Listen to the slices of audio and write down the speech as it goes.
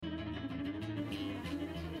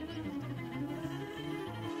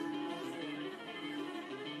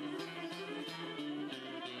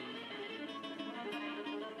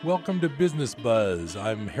Welcome to Business Buzz.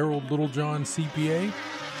 I'm Harold Littlejohn, CPA.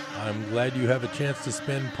 I'm glad you have a chance to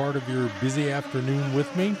spend part of your busy afternoon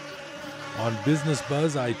with me. On Business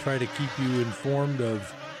Buzz, I try to keep you informed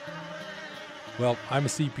of, I'm a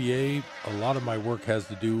CPA. A lot of my work has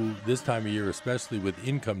to do this time of year, especially with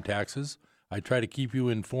income taxes. I try to keep you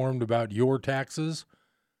informed about your taxes,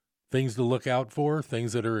 things to look out for,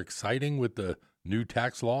 things that are exciting with the new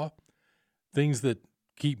tax law, things that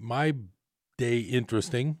keep my day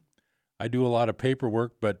interesting. I do a lot of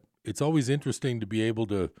paperwork, but it's always interesting to be able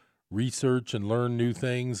to research and learn new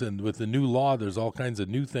things. And with the new law, there's all kinds of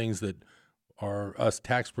new things that us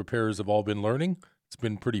tax preparers have all been learning. It's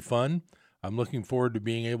been pretty fun. I'm looking forward to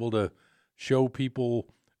being able to show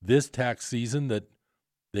people this tax season that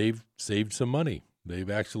they've saved some money.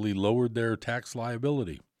 They've actually lowered their tax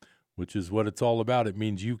liability, which is what it's all about. It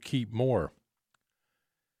means you keep more.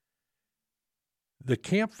 The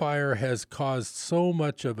Camp Fire has caused so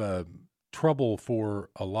much of a trouble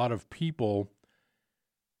for a lot of people.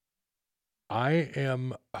 I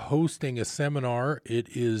am hosting a seminar. It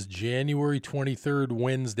is January 23rd,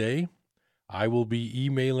 Wednesday. I will be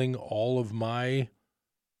emailing all of my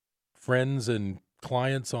friends and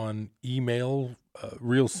clients on email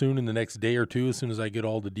real soon, in the next day or two, as soon as I get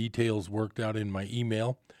all the details worked out in my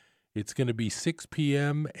email. It's going to be 6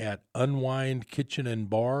 p.m. at Unwind Kitchen and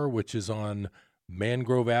Bar, which is on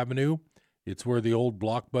Mangrove Avenue. It's where the old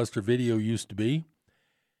Blockbuster Video used to be.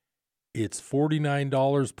 It's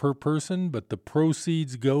 $49 per person, but the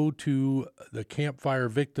proceeds go to the Camp Fire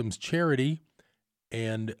Victims Charity,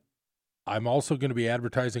 and I'm also going to be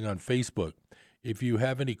advertising on Facebook. If you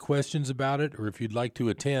have any questions about it, or if you'd like to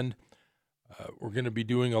attend, we're going to be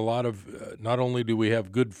doing a lot of, not only do we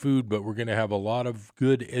have good food, but we're going to have a lot of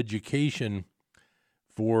good education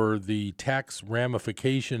for the tax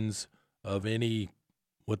ramifications of any,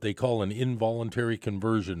 what they call an involuntary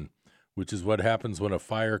conversion, which is what happens when a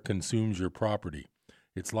fire consumes your property.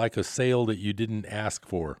 It's like a sale that you didn't ask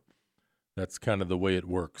for. That's kind of the way it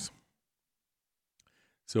works.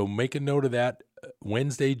 So make a note of that.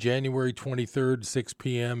 Wednesday, January 23rd, 6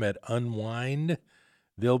 p.m. at Unwind.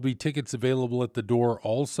 There'll be tickets available at the door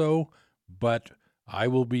also, but I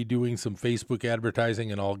will be doing some Facebook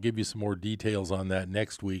advertising, and I'll give you some more details on that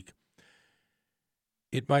next week.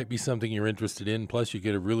 It might be something you're interested in. Plus, you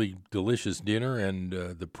get a really delicious dinner, and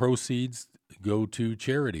the proceeds go to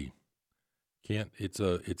charity. It's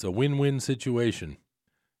a win-win situation,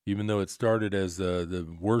 even though it started as the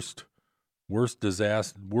worst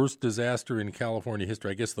disaster in California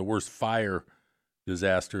history. I guess the worst fire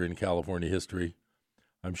disaster in California history.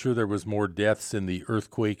 I'm sure there was more deaths in the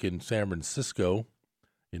earthquake in San Francisco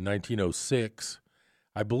in 1906.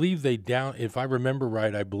 I believe if I remember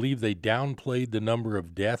right, I believe they downplayed the number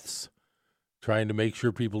of deaths, trying to make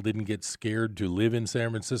sure people didn't get scared to live in San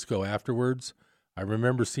Francisco afterwards. I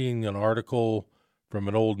remember seeing an article from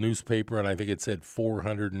an old newspaper, and I think it said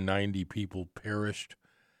 490 people perished.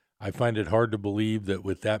 I find it hard to believe that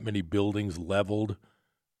with that many buildings leveled,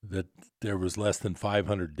 that there was less than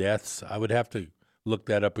 500 deaths. I would have to look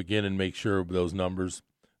that up again and make sure of those numbers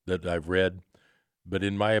that I've read. But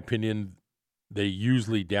in my opinion, they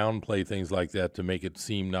usually downplay things like that to make it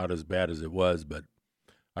seem not as bad as it was, but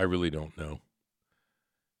I really don't know.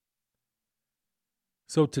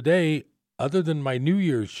 So today, other than my New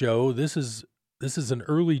Year's show, this is an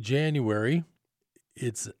early January.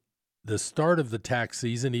 It's the start of the tax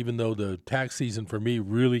season, even though the tax season for me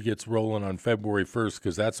really gets rolling on February 1st,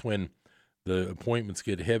 because that's when the appointments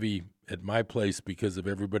get heavy at my place, because of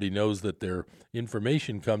everybody knows that their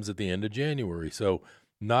information comes at the end of January. So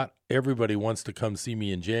not everybody wants to come see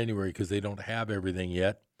me in January because they don't have everything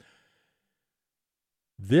yet.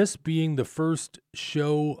 This being the first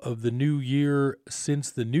show of the new year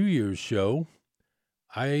since the New Year's show,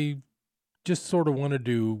 I just sort of wanted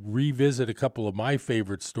to revisit a couple of my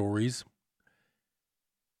favorite stories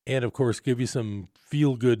and, of course, give you some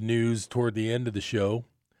feel-good news toward the end of the show.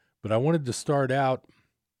 But I wanted to start out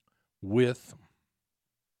with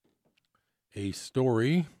a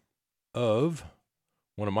story of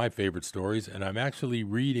one of my favorite stories, and I'm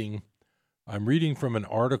reading from an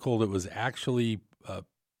article that was actually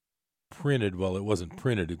printed. Well, it wasn't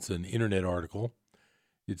printed. It's an internet article.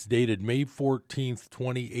 It's dated May 14th,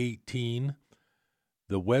 2018.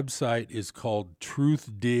 The website is called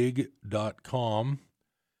truthdig.com.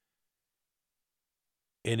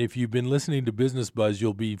 And if you've been listening to Business Buzz,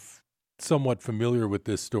 you'll be somewhat familiar with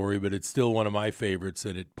this story, but it's still one of my favorites,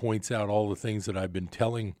 and it points out all the things that I've been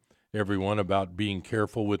telling everyone about being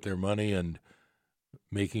careful with their money and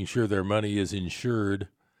making sure their money is insured.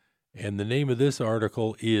 And the name of this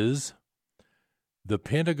article is The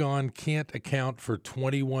Pentagon can't account for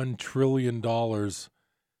 $21 trillion.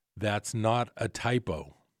 That's not a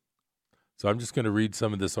typo. So I'm just going to read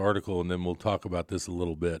some of this article, and then we'll talk about this a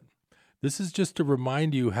little bit. This is just to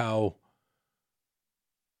remind you how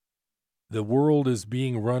the world is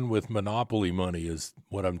being run with monopoly money, is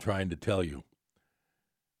what I'm trying to tell you.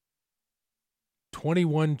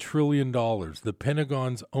 $21 trillion. The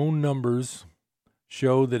Pentagon's own numbers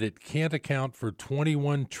show that it can't account for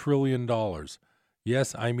 $21 trillion.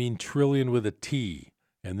 Yes, I mean trillion with a T,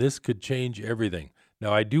 and this could change everything.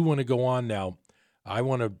 Now, I do want to go on now. I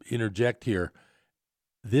want to interject here.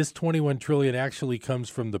 This 21 trillion actually comes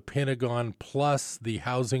from the Pentagon plus the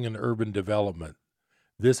Housing and Urban Development.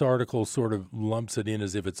 This article sort of lumps it in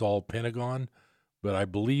as if it's all Pentagon, but I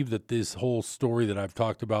believe that this whole story that I've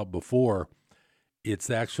talked about before,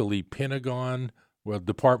 it's actually Pentagon, well,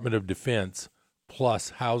 Department of Defense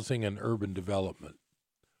plus Housing and Urban Development.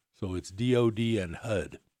 So it's DOD and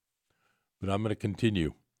HUD. But I'm going to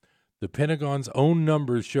continue. The Pentagon's own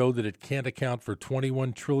numbers show that it can't account for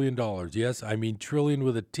 $21 trillion. Yes, I mean trillion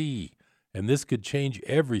with a T, and this could change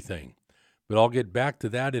everything. But I'll get back to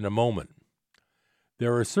that in a moment.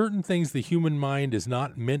 There are certain things the human mind is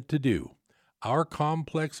not meant to do. Our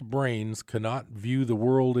complex brains cannot view the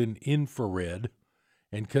world in infrared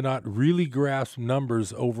and cannot really grasp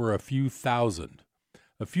numbers over a few thousand.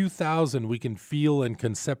 A few thousand we can feel and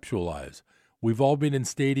conceptualize. We've all been in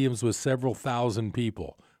stadiums with several thousand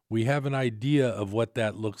people. We have an idea of what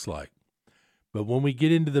that looks like. But when we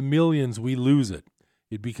get into the millions, we lose it.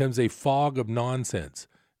 It becomes a fog of nonsense.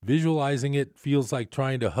 Visualizing it feels like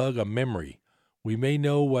trying to hug a memory. We may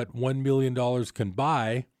know what $1 million can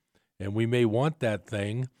buy, and we may want that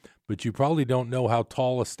thing, but you probably don't know how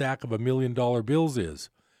tall a stack of $1 million bills is.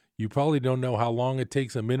 You probably don't know how long it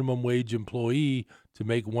takes a minimum wage employee to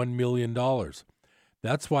make $1 million.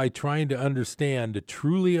 That's why trying to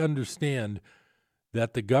truly understand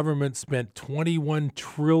that the government spent $21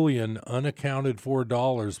 trillion unaccounted for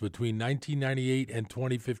dollars between 1998 and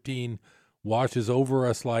 2015 washes over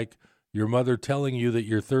us like your mother telling you that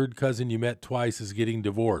your third cousin you met twice is getting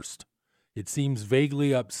divorced. It seems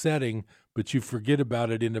vaguely upsetting, but you forget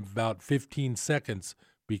about it in about 15 seconds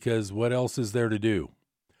because what else is there to do?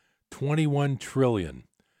 $21 trillion.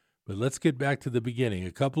 But let's get back to the beginning.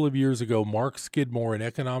 A couple of years ago, Mark Skidmore, an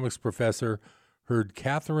economics professor, heard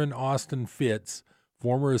Catherine Austin Fitts,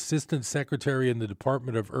 former assistant secretary in the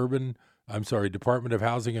Department of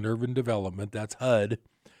Housing and Urban Development, that's HUD,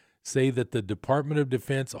 say that the Department of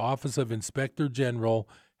Defense Office of Inspector General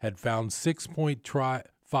had found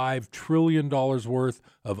 $6.5 trillion worth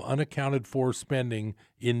of unaccounted for spending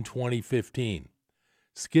in 2015.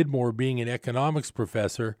 Skidmore, being an economics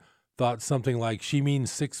professor, thought something like she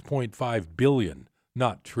means 6.5 billion,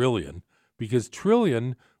 not trillion, because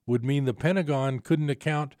trillion would mean the Pentagon couldn't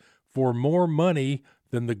account for more money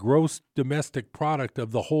than the gross domestic product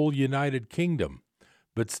of the whole United Kingdom.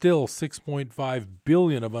 But still, 6.5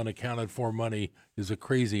 billion of unaccounted for money is a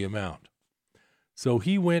crazy amount. So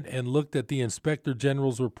he went and looked at the Inspector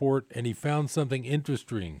General's report, and he found something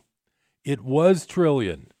interesting. It was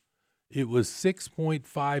trillion. It was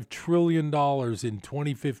 $6.5 trillion in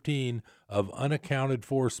 2015 of unaccounted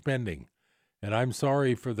for spending. And I'm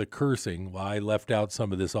sorry for the cursing. Well, I left out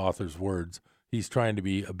some of this author's words. He's trying to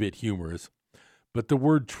be a bit humorous. But the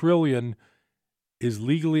word trillion is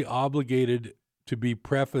legally obligated to be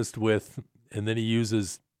prefaced with, and then he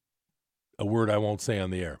uses a word I won't say on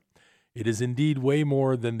the air. It is indeed way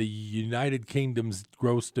more than the United Kingdom's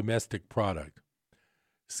gross domestic product.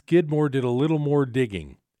 Skidmore did a little more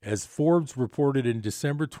digging. As Forbes reported in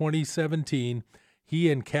December 2017,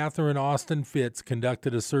 he and Catherine Austin Fitts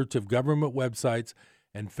conducted a search of government websites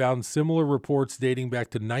and found similar reports dating back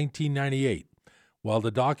to 1998. While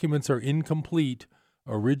the documents are incomplete,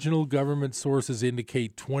 original government sources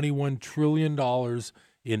indicate $21 trillion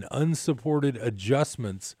in unsupported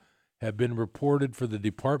adjustments have been reported for the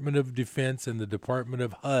Department of Defense and the Department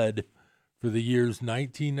of HUD for the years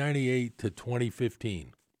 1998 to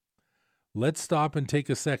 2015. Let's stop and take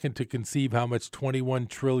a second to conceive how much 21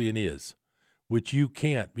 trillion is, which you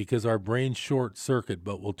can't because our brains short circuit,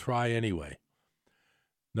 but we'll try anyway.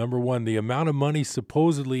 Number one, the amount of money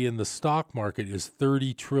supposedly in the stock market is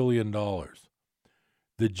 $30 trillion.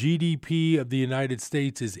 The GDP of the United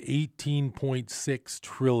States is $18.6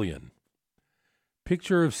 trillion.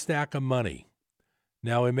 Picture of stack of money.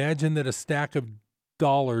 Now imagine that a stack of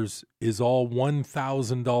dollars is all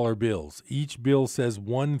 $1,000 bills. Each bill says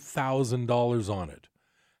 $1,000 on it.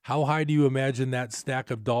 How high do you imagine that stack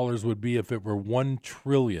of dollars would be if it were 1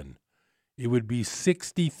 trillion? It would be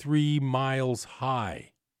 63 miles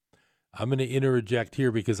high. I'm going to interject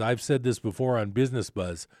here because I've said this before on Business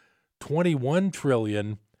Buzz. 21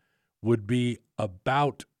 trillion would be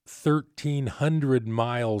about 1,300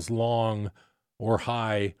 miles long or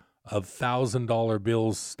high of $1,000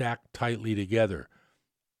 bills stacked tightly together.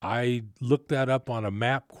 I looked that up on a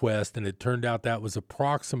MapQuest, and it turned out that was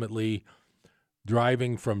approximately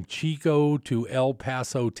driving from Chico to El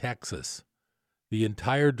Paso, Texas. The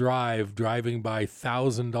entire drive, driving by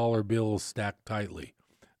 $1,000 bills stacked tightly.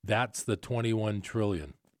 That's the 21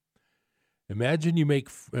 trillion. Imagine you make,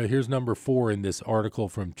 here's number 4 in this article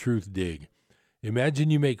from Truth Dig. Imagine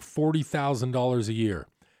you make $40,000 a year.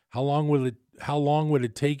 How long would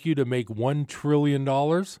it take you to make $1 trillion?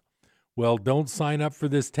 Well, don't sign up for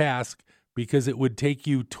this task because it would take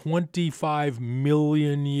you 25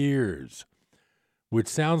 million years, which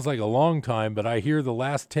sounds like a long time, but I hear the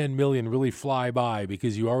last 10 million really fly by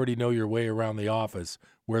because you already know your way around the office,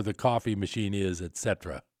 where the coffee machine is,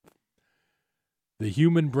 etc. The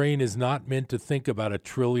human brain is not meant to think about $1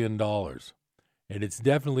 trillion, and it's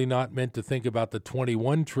definitely not meant to think about the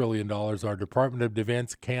 $21 trillion our Department of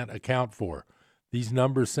Defense can't account for. These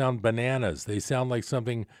numbers sound bananas. They sound like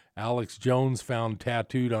something Alex Jones found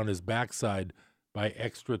tattooed on his backside by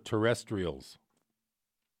extraterrestrials.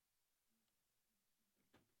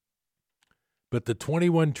 But the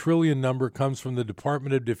 21 trillion number comes from the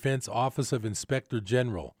Department of Defense Office of Inspector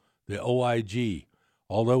General, the OIG.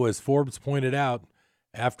 Although, as Forbes pointed out,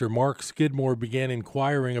 after Mark Skidmore began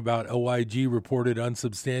inquiring about OIG reported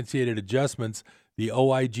unsubstantiated adjustments, the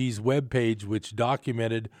OIG's webpage, which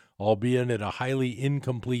documented, albeit in a highly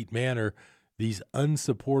incomplete manner, these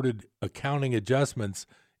unsupported accounting adjustments,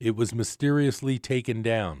 it was mysteriously taken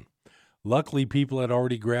down. Luckily, people had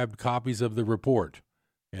already grabbed copies of the report,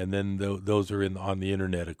 and then those are on the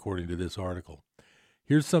internet, according to this article.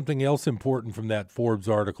 Here's something else important from that Forbes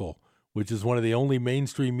article, which is one of the only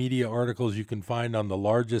mainstream media articles you can find on the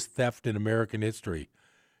largest theft in American history.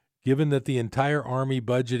 Given that the entire Army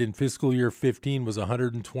budget in fiscal year 15 was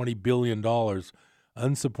 $120 billion,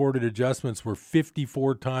 unsupported adjustments were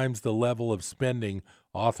 54 times the level of spending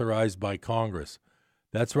authorized by Congress.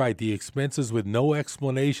 That's right, the expenses with no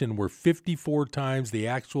explanation were 54 times the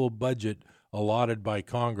actual budget allotted by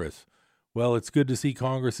Congress. Well, it's good to see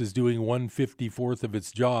Congress is doing 1/54th of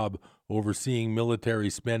its job overseeing military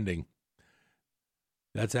spending.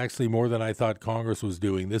 That's actually more than I thought Congress was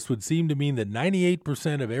doing. This would seem to mean that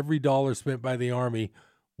 98% of every dollar spent by the Army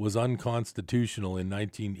was unconstitutional in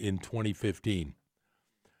 2015.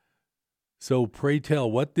 So pray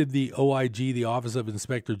tell, what did the OIG, the Office of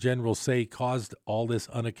Inspector General, say caused all this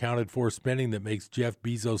unaccounted for spending that makes Jeff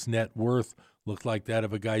Bezos' net worth look like that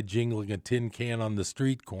of a guy jingling a tin can on the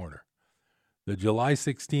street corner? The July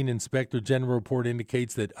 16 Inspector General report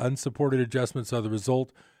indicates that unsupported adjustments are the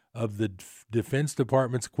result of the Defense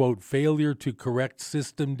Department's, quote, failure to correct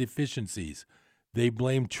system deficiencies. They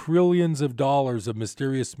blame trillions of dollars of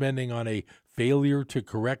mysterious spending on a failure to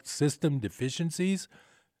correct system deficiencies?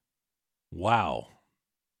 Wow.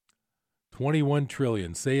 21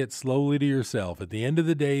 trillion. Say it slowly to yourself. At the end of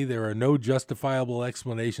the day, there are no justifiable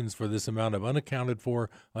explanations for this amount of unaccounted for,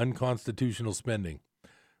 unconstitutional spending.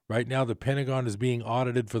 Right now, the Pentagon is being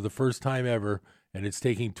audited for the first time ever, and it's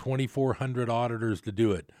taking 2,400 auditors to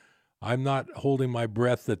do it. I'm not holding my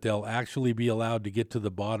breath that they'll actually be allowed to get to the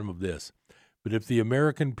bottom of this. But if the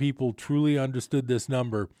American people truly understood this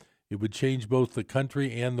number, it would change both the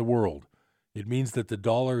country and the world. It means that the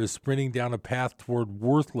dollar is sprinting down a path toward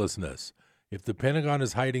worthlessness. If the Pentagon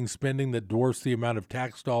is hiding spending that dwarfs the amount of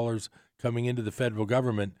tax dollars coming into the federal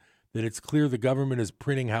government, then it's clear the government is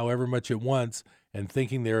printing however much it wants and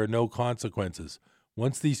thinking there are no consequences.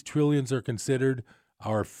 Once these trillions are considered,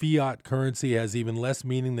 our fiat currency has even less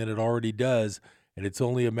meaning than it already does, and it's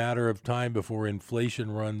only a matter of time before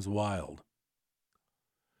inflation runs wild.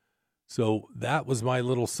 So that was my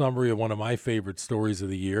little summary of one of my favorite stories of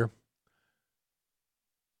the year.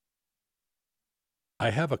 I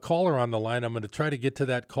have a caller on the line. I'm going to try to get to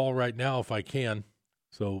that call right now if I can.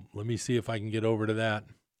 So let me see if I can get over to that.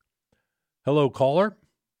 Hello, caller.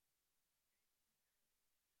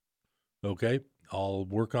 Okay, I'll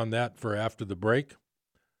work on that for after the break.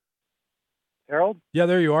 Harold? Yeah,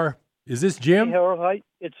 there you are. Is this Jim? Hey, Harold. Hi.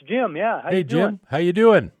 It's Jim, yeah. Hey, Jim. How you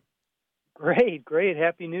doing? Great.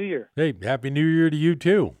 Happy New Year. Hey, Happy New Year to you,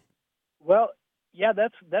 too. Well, yeah,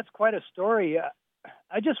 that's quite a story.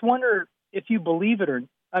 I just wonder if you believe it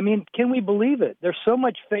can we believe it? There's so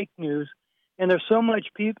much fake news, and there's so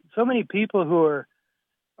many people who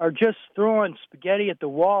are just throwing spaghetti at the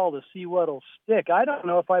wall to see what'll stick. I don't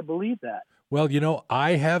know if I believe that. Well,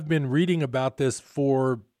 I have been reading about this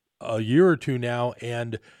for a year or two now,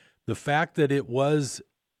 and the fact that it was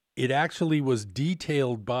it actually was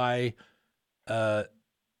detailed by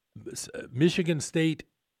Michigan State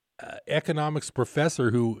economics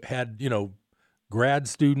professor who had, grad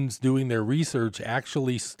students doing their research,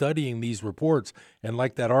 actually studying these reports. And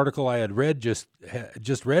like that article I had read, just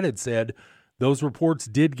read, it said those reports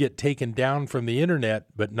did get taken down from the internet,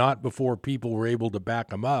 but not before people were able to back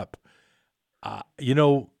them up.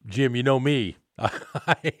 Jim, you know me.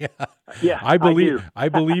 Yeah, I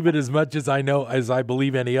believe it as much as I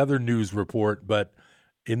believe any other news report. But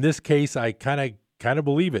in this case, I kind of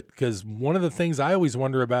believe it, because one of the things I always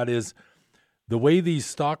wonder about is the way these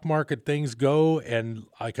stock market things go. And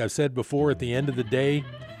like I've said before, at the end of the day,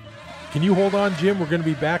 can you hold on, Jim? We're going to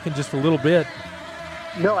be back in just a little bit.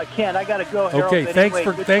 No, I can't. I got to go, Harold. Okay,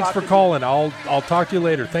 thanks for calling. I'll talk to you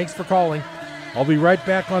later. Thanks for calling. I'll be right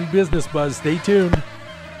back on Business Buzz. Stay tuned.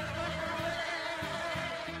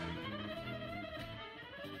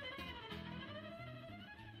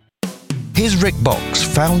 Here's Rick Box,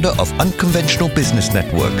 founder of Unconventional Business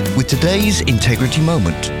Network, with today's Integrity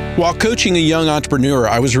Moment. While coaching a young entrepreneur,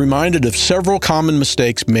 I was reminded of several common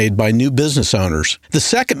mistakes made by new business owners. The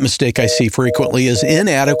second mistake I see frequently is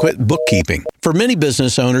inadequate bookkeeping. For many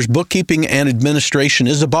business owners, bookkeeping and administration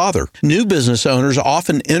is a bother. New business owners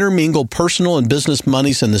often intermingle personal and business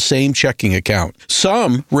monies in the same checking account.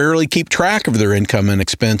 Some rarely keep track of their income and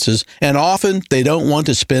expenses, and often they don't want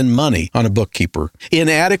to spend money on a bookkeeper.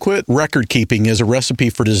 Inadequate record keeping is a recipe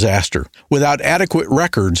for disaster. Without adequate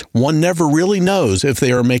records, one never really knows if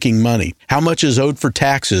they are making money, how much is owed for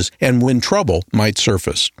taxes, and when trouble might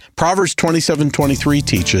surface. Proverbs 27:23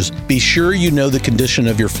 teaches, "Be sure you know the condition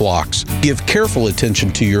of your flocks. Give careful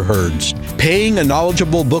attention to your herds." Paying a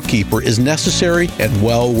knowledgeable bookkeeper is necessary and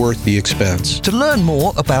well worth the expense. To learn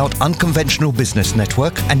more about Unconventional Business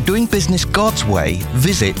Network and doing business God's way,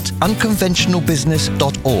 visit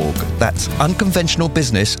unconventionalbusiness.org. That's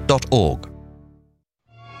unconventionalbusiness.org.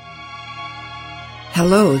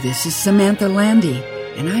 Hello, this is Samantha Landy,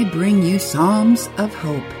 and I bring you Psalms of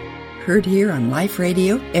Hope, heard here on Life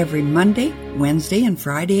Radio every Monday, Wednesday, and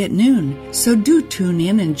Friday at noon. So do tune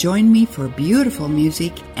in and join me for beautiful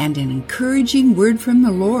music and an encouraging word from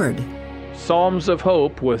the Lord. Psalms of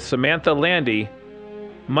Hope with Samantha Landy,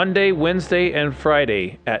 Monday, Wednesday, and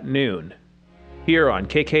Friday at noon, here on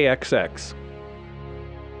KKXX.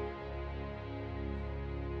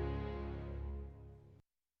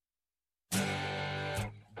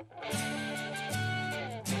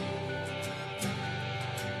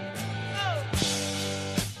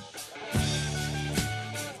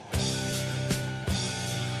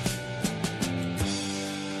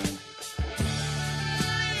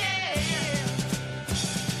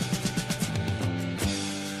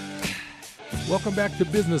 Welcome back to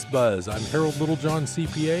Business Buzz. I'm Harold Littlejohn,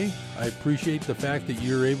 CPA. I appreciate the fact that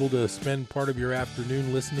you're able to spend part of your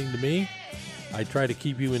afternoon listening to me. I try to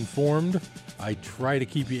keep you informed. I try to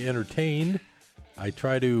keep you entertained. I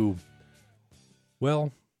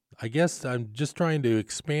guess I'm just trying to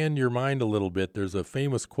expand your mind a little bit. There's a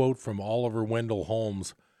famous quote from Oliver Wendell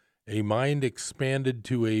Holmes: "A mind expanded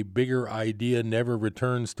to a bigger idea never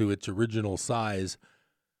returns to its original size."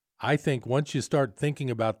 I think once you start thinking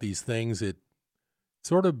about these things, it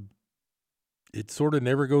sort of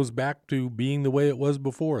never goes back to being the way it was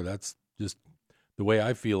before. That's just the way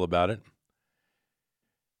I feel about it.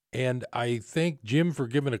 And I thank Jim for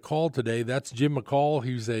giving a call today. That's Jim McCall.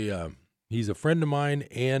 He's a friend of mine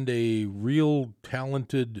and a real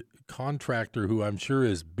talented contractor who I'm sure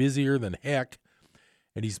is busier than heck,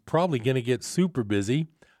 and he's probably going to get super busy.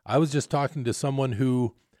 I was just talking to someone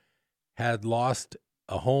who had lost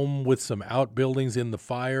a home with some outbuildings in the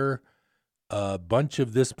fire. A bunch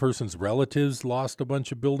of this person's relatives lost a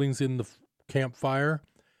bunch of buildings in the campfire,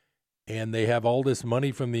 and they have all this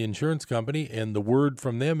money from the insurance company, and the word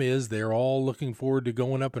from them is they're all looking forward to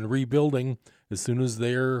going up and rebuilding as soon as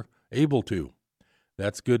they're able to.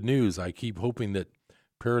 That's good news. I keep hoping that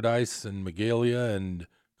Paradise and Magalia and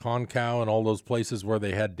Concow and all those places where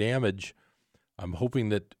they had damage, I'm hoping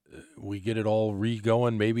that we get it all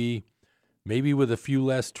re-going, maybe with a few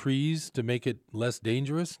less trees to make it less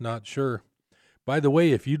dangerous. Not sure. By the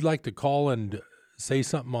way, if you'd like to call and say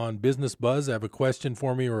something on Business Buzz, have a question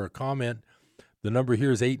for me or a comment, the number here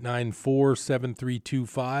is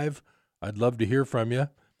 894-7325. I'd love to hear from you.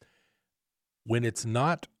 When it's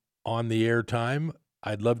not on the air time,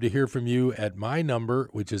 I'd love to hear from you at my number,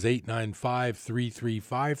 which is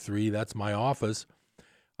 895-3353. That's my office.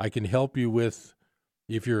 I can help you with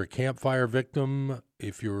if you're a campfire victim,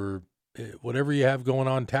 if you're whatever you have going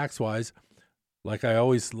on tax-wise. Like I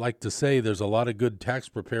always like to say, there's a lot of good tax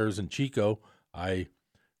preparers in Chico. I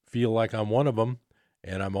feel like I'm one of them,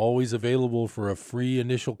 and I'm always available for a free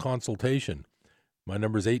initial consultation. My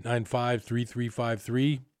number is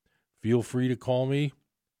 895-3353. Feel free to call me,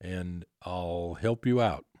 and I'll help you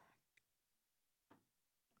out.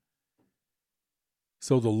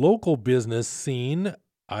 So the local business scene,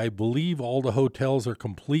 I believe all the hotels are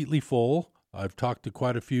completely full. I've talked to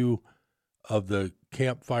quite a few of the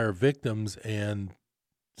campfire victims, and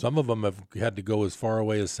some of them have had to go as far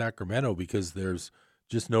away as Sacramento because there's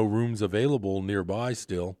just no rooms available nearby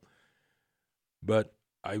still. But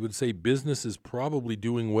I would say business is probably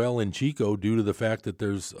doing well in Chico due to the fact that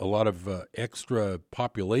there's a lot of extra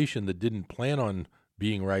population that didn't plan on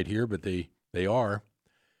being right here, but they are.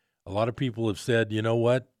 A lot of people have said, you know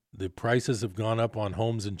what, the prices have gone up on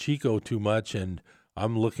homes in Chico too much, and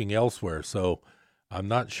I'm looking elsewhere. So I'm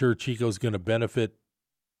not sure Chico's going to benefit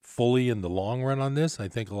fully in the long run on this. I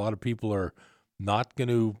think a lot of people are not going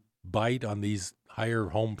to bite on these higher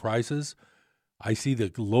home prices. I see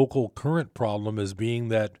the local current problem as being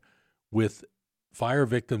that with fire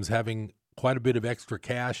victims having quite a bit of extra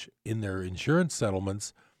cash in their insurance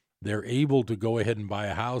settlements, they're able to go ahead and buy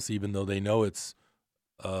a house even though they know it's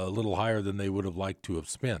a little higher than they would have liked to have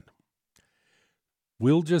spent.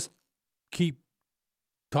 We'll just keep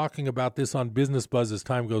talking about this on Business Buzz as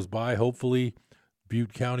time goes by. Hopefully,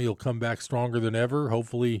 Butte County will come back stronger than ever.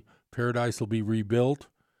 Hopefully, Paradise will be rebuilt.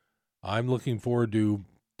 I'm looking forward to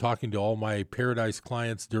talking to all my Paradise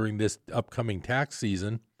clients during this upcoming tax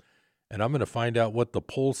season, and I'm going to find out what the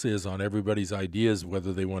pulse is on everybody's ideas,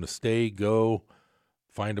 whether they want to stay, go,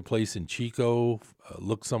 find a place in Chico,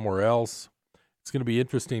 look somewhere else. It's going to be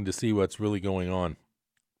interesting to see what's really going on.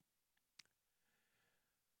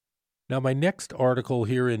 Now, my next article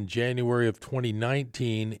here in January of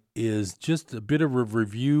 2019 is just a bit of a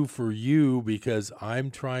review for you because I'm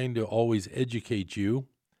trying to always educate you.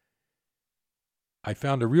 I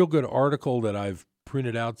found a real good article that I've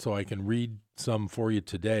printed out so I can read some for you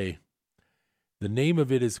today. The name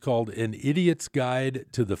of it is called An Idiot's Guide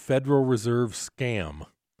to the Federal Reserve Scam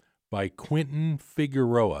by Quentin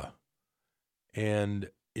Figueroa. And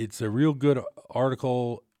it's a real good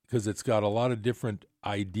article because it's got a lot of different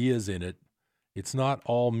ideas in it. It's not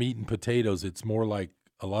all meat and potatoes. It's more like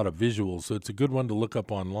a lot of visuals. So it's a good one to look up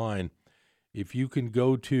online. If you can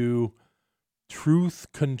go to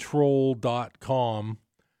truthcontrol.com,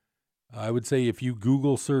 I would say if you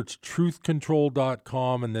Google search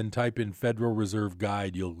truthcontrol.com and then type in Federal Reserve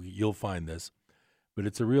Guide, you'll find this. But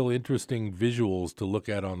it's a real interesting visuals to look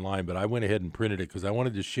at online. But I went ahead and printed it because I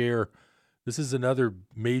wanted to share. This is another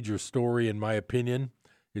major story in my opinion.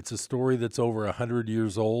 It's a story that's over 100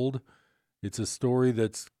 years old. It's a story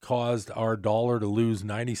that's caused our dollar to lose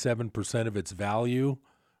 97% of its value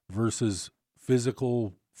versus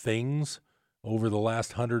physical things over the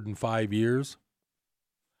last 105 years.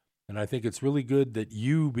 And I think it's really good that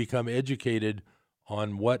you become educated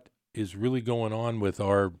on what is really going on with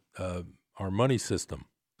our money system.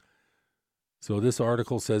 So this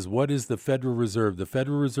article says, what is the Federal Reserve? The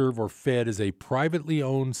Federal Reserve, or Fed, is a privately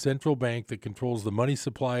owned central bank that controls the money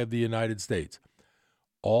supply of the United States.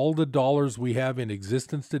 All the dollars we have in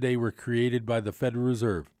existence today were created by the Federal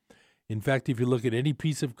Reserve. In fact, if you look at any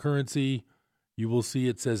piece of currency, you will see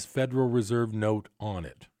it says Federal Reserve note on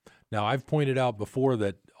it. Now, I've pointed out before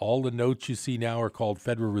that all the notes you see now are called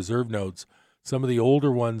Federal Reserve notes. Some of the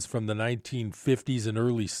older ones from the 1950s and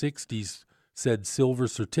early 60s said silver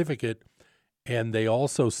certificate, and they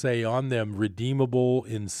also say on them redeemable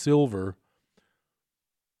in silver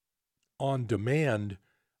on demand.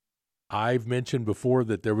 I've mentioned before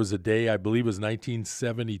that there was a day, I believe it was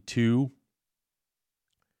 1972,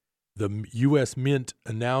 the U.S. Mint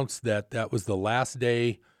announced that that was the last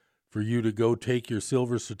day for you to go take your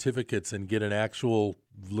silver certificates and get an actual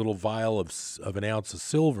little vial of an ounce of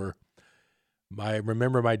silver. I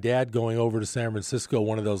remember my dad going over to San Francisco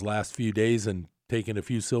one of those last few days and taking a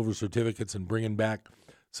few silver certificates and bringing back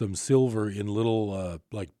some silver in little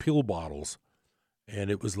like pill bottles. And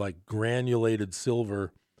it was like granulated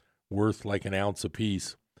silver worth like an ounce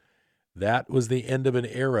apiece. That was the end of an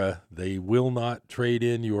era. They will not trade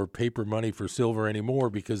in your paper money for silver anymore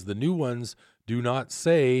because the new ones do not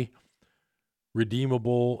say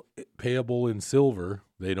redeemable, payable in silver.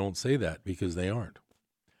 They don't say that because they aren't.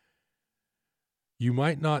 You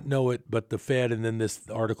might not know it, but the Fed, and then this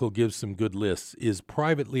article gives some good lists, is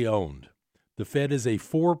privately owned. The Fed is a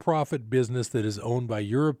for-profit business that is owned by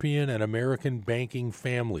European and American banking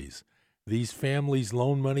families. These families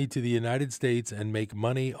loan money to the United States and make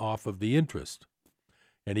money off of the interest.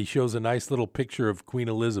 And he shows a nice little picture of Queen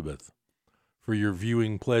Elizabeth for your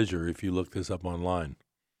viewing pleasure if you look this up online.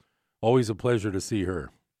 Always a pleasure to see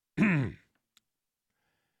her.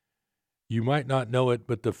 You might not know it,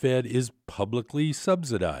 but the Fed is publicly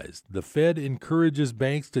subsidized. The Fed encourages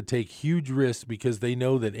banks to take huge risks because they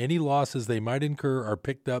know that any losses they might incur are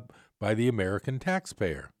picked up by the American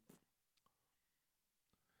taxpayer.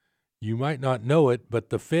 You might not know it,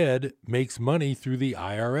 but the Fed makes money through the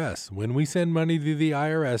IRS. When we send money to the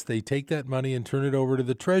IRS, they take that money and turn it over to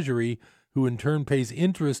the Treasury, who in turn pays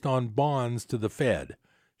interest on bonds to the Fed.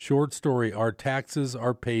 Short story, our taxes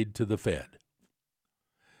are paid to the Fed.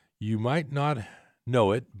 You might not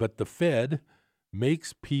know it, but the Fed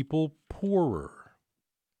makes people poorer.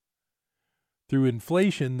 Through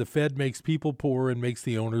inflation, the Fed makes people poorer and makes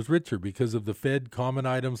the owners richer. Because of the Fed, common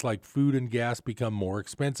items like food and gas become more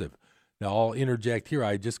expensive. Now, I'll interject here.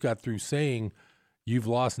 I just got through saying you've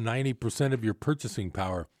lost 90% of your purchasing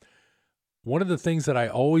power. One of the things that I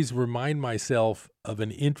always remind myself of,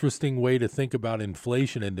 an interesting way to think about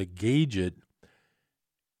inflation and to gauge it.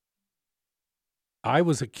 I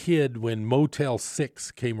was a kid when Motel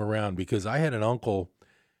 6 came around because I had an uncle.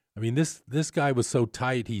 I mean, this guy was so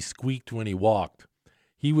tight he squeaked when he walked.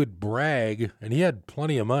 He would brag, and he had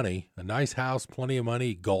plenty of money, a nice house, plenty of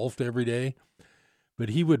money, golfed every day. But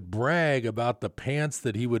he would brag about the pants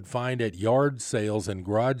that he would find at yard sales and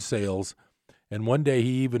garage sales. And one day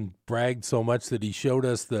he even bragged so much that he showed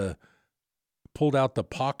us pulled out the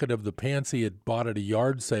pocket of the pants he had bought at a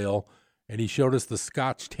yard sale, and he showed us the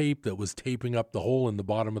Scotch tape that was taping up the hole in the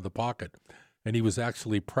bottom of the pocket. And he was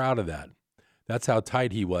actually proud of that. That's how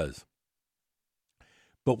tight he was.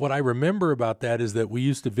 But what I remember about that is that we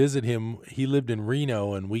used to visit him. He lived in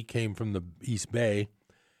Reno, and we came from the East Bay.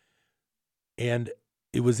 And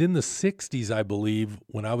it was in the 60s, I believe,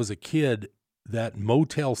 when I was a kid, that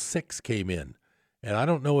Motel 6 came in. And I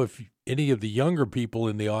don't know if any of the younger people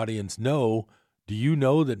in the audience know. Do you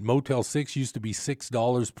know that Motel 6 used to be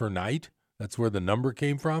 $6 per night? That's where the number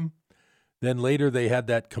came from. Then later they had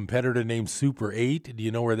that competitor named Super 8. Do you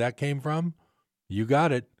know where that came from? You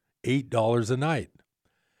got it, $8 a night.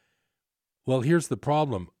 Well, here's the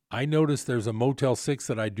problem. I noticed there's a Motel 6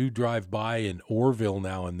 that I do drive by in Orville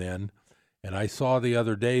now and then, and I saw the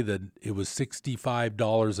other day that it was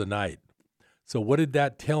 $65 a night. So what did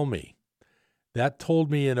that tell me? That told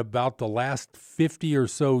me in about the last 50 or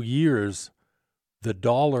so years, the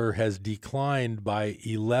dollar has declined by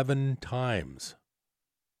 11 times.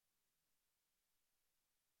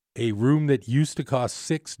 A room that used to cost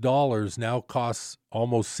 $6 now costs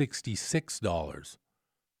almost $66.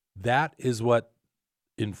 That is what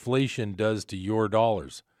inflation does to your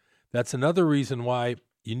dollars. That's another reason why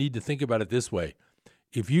you need to think about it this way.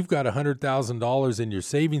 If you've got $100,000 in your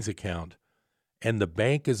savings account and the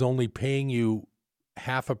bank is only paying you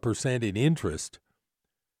 0.5% in interest,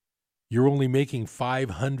 you're only making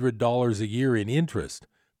 $500 a year in interest.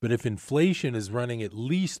 But if inflation is running at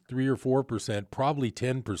least 3 or 4%, probably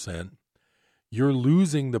 10%, you're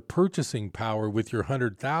losing the purchasing power with your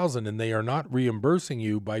 $100,000, and they are not reimbursing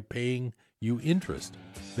you by paying you interest.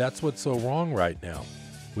 That's what's so wrong right now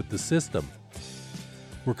with the system.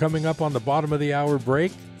 We're coming up on the bottom of the hour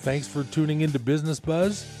break. Thanks for tuning into Business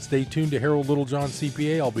Buzz. Stay tuned to Harold Littlejohn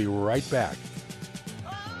CPA. I'll be right back.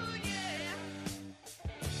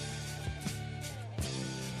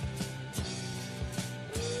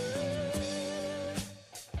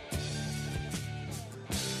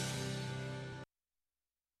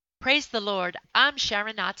 Praise the Lord. I'm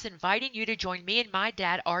Sharon Knotts, inviting you to join me and my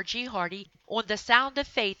dad, R.G. Hardy, on The Sound of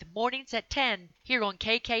Faith, mornings at 10, here on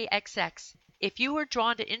KKXX. If you are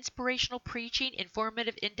drawn to inspirational preaching,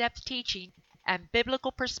 informative in-depth teaching, and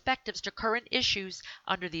biblical perspectives to current issues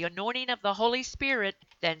under the anointing of the Holy Spirit,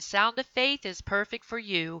 then Sound of Faith is perfect for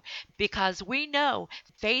you, because we know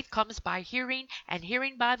faith comes by hearing, and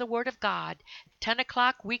hearing by the Word of God. 10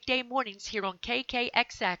 o'clock weekday mornings here on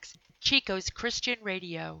KKXX, Chico's Christian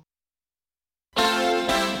Radio.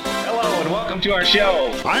 Hello and welcome to our show.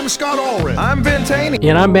 I'm Scott Allred. I'm Ben Taney.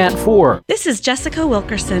 And I'm Matt Four. This is Jessica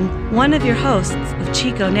Wilkerson, one of your hosts of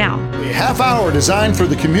Chico Now. A half hour designed for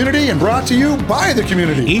the community and brought to you by the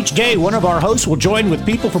community. Each day, one of our hosts will join with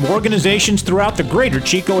people from organizations throughout the greater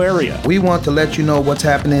Chico area. We want to let you know what's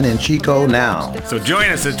happening in Chico now. So join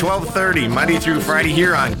us at 12:30 Monday through Friday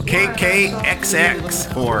here on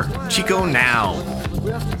KKXX for Chico Now.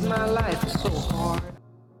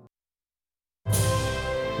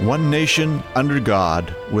 One nation under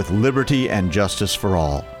God, with liberty and justice for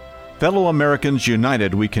all. Fellow Americans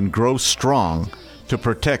united, we can grow strong to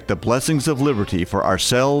protect the blessings of liberty for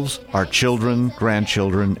ourselves, our children,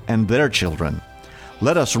 grandchildren, and their children.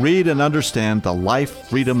 Let us read and understand the life,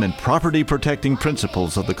 freedom, and property-protecting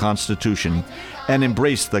principles of the Constitution and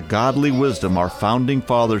embrace the godly wisdom our founding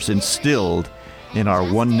fathers instilled in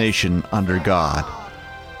our one nation under God.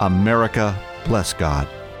 America, bless God.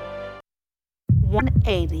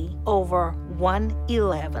 180 over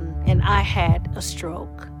 111, and I had a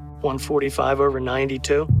stroke. 145 over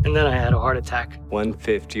 92, and then I had a heart attack.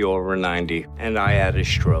 150 over 90, and I had a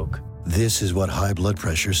stroke. This is what high blood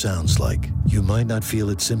pressure sounds like. You might not feel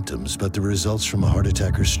its symptoms, but the results from a heart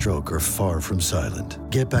attack or stroke are far from silent.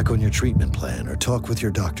 Get back on your treatment plan or talk with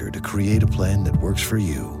your doctor to create a plan that works for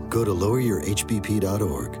you. Go to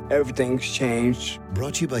loweryourhbp.org. Everything's changed.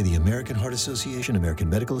 Brought to you by the American Heart Association, American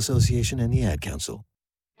Medical Association, and the Ad Council.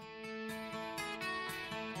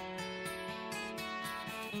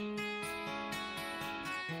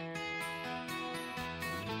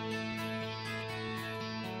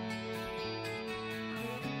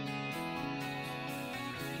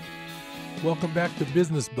 Welcome back to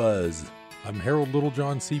Business Buzz. I'm Harold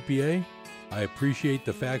Littlejohn, CPA. I appreciate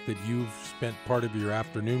the fact that you've spent part of your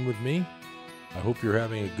afternoon with me. I hope you're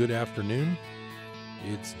having a good afternoon.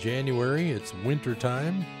 It's January, it's winter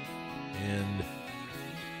time, and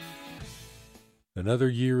another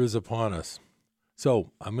year is upon us. So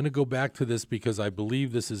I'm going to go back to this because I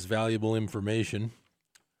believe this is valuable information.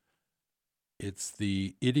 It's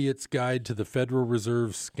the Idiot's Guide to the Federal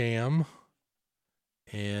Reserve Scam,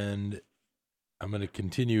 and I'm going to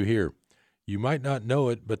continue here. You might not know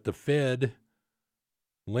it, but the Fed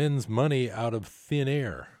lends money out of thin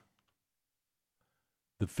air.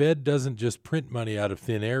 The Fed doesn't just print money out of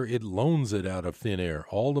thin air, it loans it out of thin air.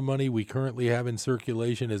 All the money we currently have in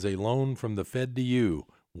circulation is a loan from the Fed to you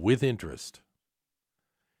with interest.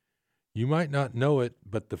 You might not know it,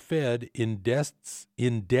 but the Fed indebts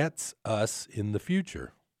us in the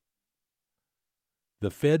future. The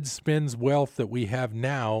Fed spends wealth that we have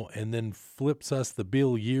now and then flips us the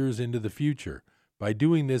bill years into the future. By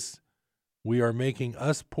doing this, we are making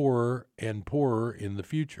us poorer and poorer in the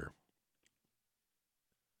future.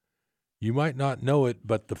 You might not know it,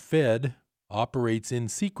 but the Fed operates in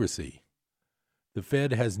secrecy. The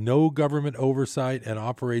Fed has no government oversight and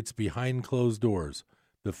operates behind closed doors.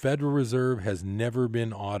 The Federal Reserve has never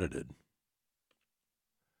been audited.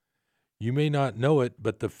 You may not know it,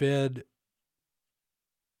 but the Fed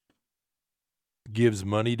gives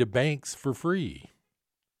money to banks for free.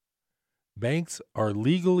 Banks are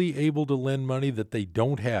legally able to lend money that they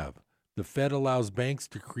don't have. The Fed allows banks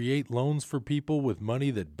to create loans for people with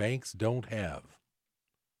money that banks don't have.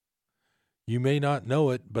 You may not know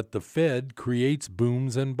it, but the Fed creates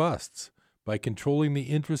booms and busts. By controlling the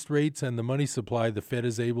interest rates and the money supply, the Fed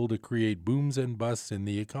is able to create booms and busts in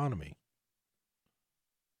the economy.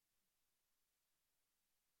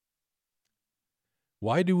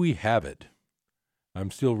 Why do we have it?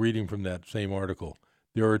 I'm still reading from that same article.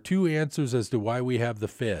 There are two answers as to why we have the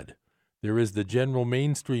Fed. There is the general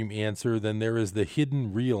mainstream answer, then there is the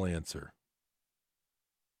hidden real answer.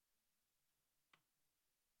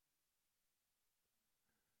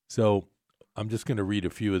 So I'm just going to read a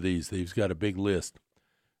few of these. He's got a big list.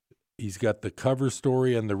 He's got the cover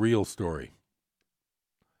story and the real story.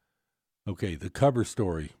 Okay, the cover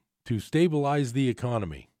story. To stabilize the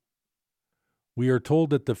economy. We are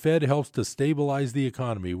told that the Fed helps to stabilize the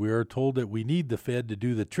economy. We are told that we need the Fed to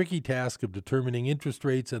do the tricky task of determining interest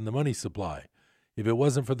rates and the money supply. If it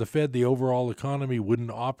wasn't for the Fed, the overall economy wouldn't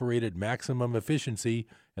operate at maximum efficiency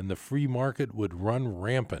and the free market would run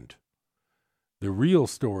rampant. The real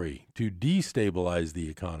story, to destabilize the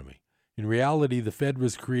economy. In reality, the Fed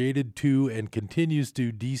was created to and continues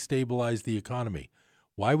to destabilize the economy.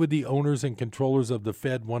 Why would the owners and controllers of the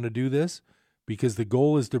Fed want to do this? Because the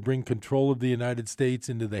goal is to bring control of the United States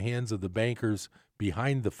into the hands of the bankers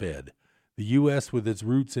behind the Fed. The U.S., with its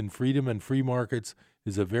roots in freedom and free markets,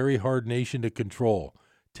 is a very hard nation to control.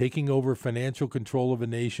 Taking over financial control of a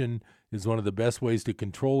nation is one of the best ways to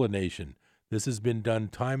control a nation. This has been done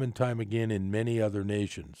time and time again in many other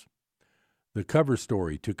nations. The cover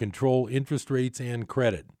story, to control interest rates and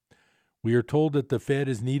credit. We are told that the Fed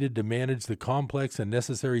is needed to manage the complex and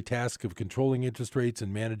necessary task of controlling interest rates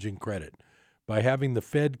and managing credit. By having the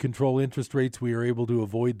Fed control interest rates, we are able to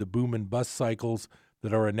avoid the boom and bust cycles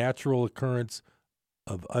that are a natural occurrence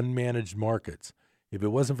of unmanaged markets. If it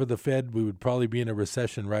wasn't for the Fed, we would probably be in a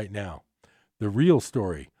recession right now. The real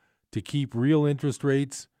story, to keep real interest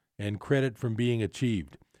rates and credit from being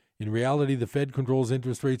achieved. In reality, the Fed controls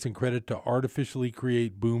interest rates and credit to artificially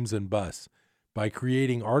create booms and busts. By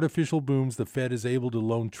creating artificial booms, the Fed is able to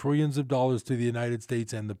loan trillions of dollars to the United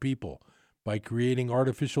States and the people. By creating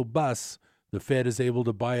artificial busts, the Fed is able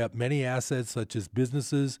to buy up many assets such as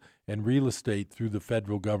businesses and real estate through the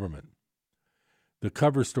federal government. The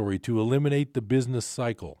cover story, to eliminate the business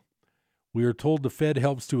cycle. We are told the Fed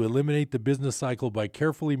helps to eliminate the business cycle by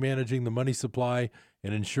carefully managing the money supply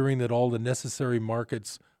and ensuring that all the necessary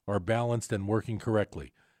markets are balanced and working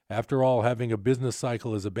correctly. After all, having a business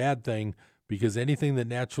cycle is a bad thing because anything that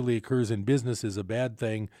naturally occurs in business is a bad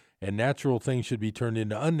thing, and natural things should be turned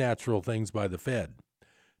into unnatural things by the Fed.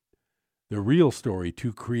 The real story,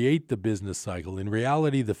 to create the business cycle. In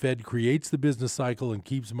reality, the Fed creates the business cycle and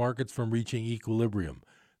keeps markets from reaching equilibrium.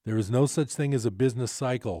 There is no such thing as a business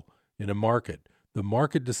cycle in a market. The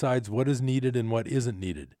market decides what is needed and what isn't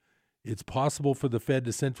needed. It's possible for the Fed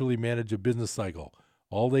to centrally manage a business cycle.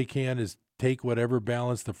 All they can is take whatever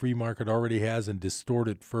balance the free market already has and distort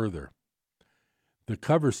it further. The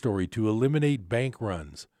cover story, to eliminate bank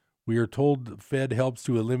runs. We are told the Fed helps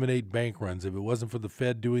to eliminate bank runs. If it wasn't for the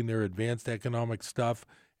Fed doing their advanced economic stuff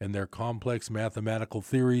and their complex mathematical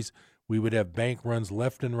theories, we would have bank runs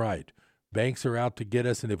left and right. Banks are out to get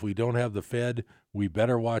us, and if we don't have the Fed, we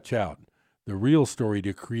better watch out. The real story,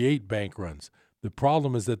 to create bank runs. The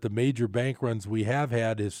problem is that the major bank runs we have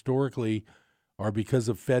had historically are because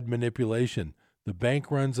of Fed manipulation. The bank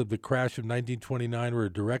runs of the crash of 1929 were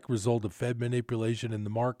a direct result of Fed manipulation in the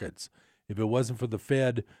markets. If it wasn't for the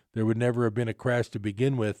Fed, there would never have been a crash to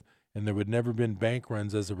begin with, and there would never have been bank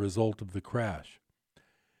runs as a result of the crash.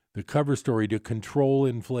 The cover story, to control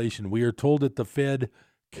inflation. We are told that the Fed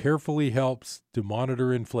carefully helps to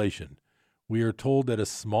monitor inflation. We are told that a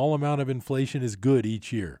small amount of inflation is good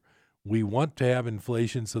each year. We want to have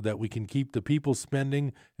inflation so that we can keep the people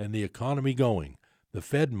spending and the economy going. The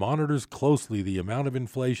Fed monitors closely the amount of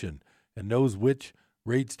inflation and knows which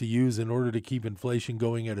rates to use in order to keep inflation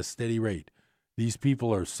going at a steady rate. These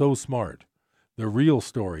people are so smart. The real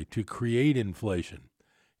story, to create inflation.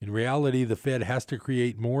 In reality, the Fed has to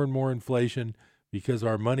create more and more inflation because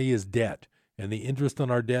our money is debt, and the interest on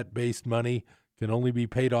our debt-based money can only be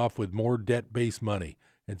paid off with more debt-based money.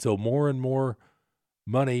 And so more and more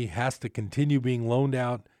money has to continue being loaned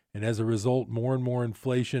out, and as a result, more and more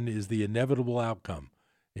inflation is the inevitable outcome.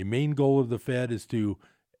 A main goal of the Fed is to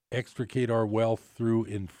extricate our wealth through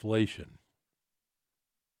inflation.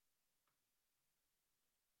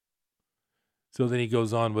 So then he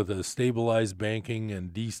goes on with a stabilize banking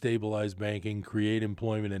and destabilize banking, create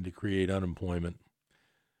employment and to create unemployment.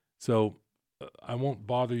 So I won't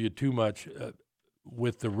bother you too much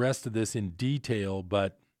with the rest of this in detail,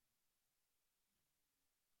 but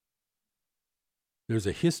there's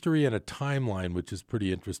a history and a timeline, which is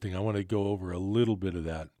pretty interesting. I want to go over a little bit of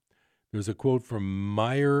that. There's a quote from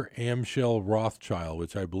Meyer Amschel Rothschild,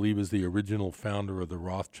 which I believe is the original founder of the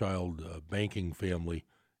Rothschild banking family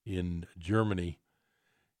in Germany.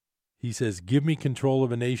 He says, "Give me control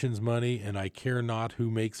of a nation's money, and I care not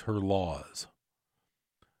who makes her laws."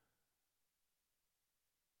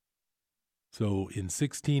 So in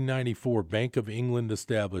 1694, Bank of England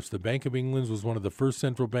established. The Bank of England was one of the first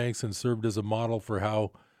central banks and served as a model for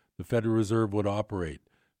how the Federal Reserve would operate.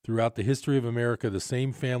 Throughout the history of America, the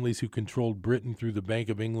same families who controlled Britain through the Bank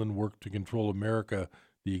of England worked to control America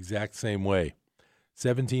the exact same way.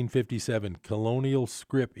 1757, colonial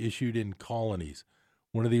scrip issued in colonies.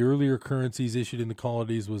 One of the earlier currencies issued in the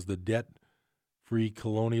colonies was the debt-free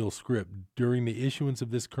colonial scrip. During the issuance of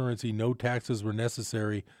this currency, no taxes were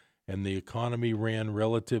necessary, and the economy ran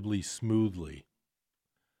relatively smoothly.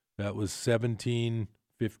 That was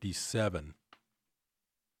 1757.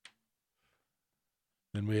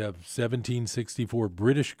 Then we have 1764,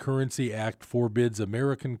 British Currency Act forbids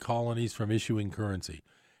American colonies from issuing currency.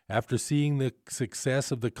 After seeing the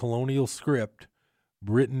success of the colonial scrip,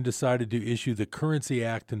 Britain decided to issue the Currency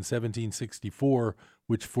Act in 1764,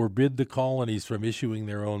 which forbid the colonies from issuing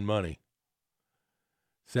their own money.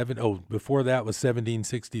 Before that was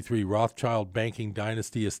 1763, Rothschild banking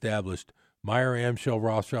dynasty established. Meyer Amschel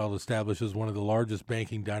Rothschild establishes one of the largest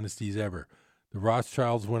banking dynasties ever. The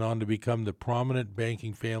Rothschilds went on to become the prominent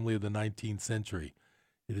banking family of the 19th century.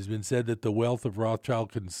 It has been said that the wealth of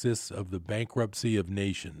Rothschild consists of the bankruptcy of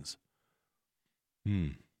nations.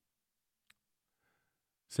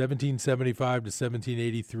 1775 to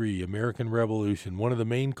 1783, American Revolution. One of the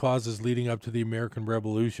main causes leading up to the American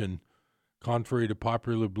Revolution, contrary to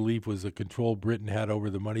popular belief, was the control Britain had over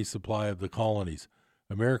the money supply of the colonies.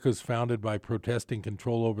 America was founded by protesting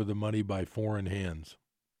control over the money by foreign hands.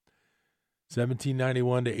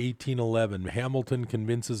 1791 to 1811, Hamilton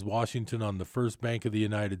convinces Washington on the first bank of the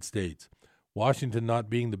United States. Washington, not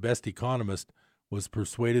being the best economist, was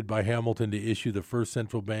persuaded by Hamilton to issue the first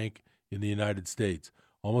central bank in the United States.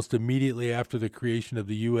 Almost immediately after the creation of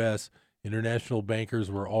the U.S., international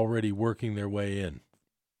bankers were already working their way in.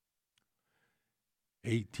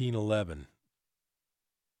 1811.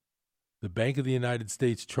 The Bank of the United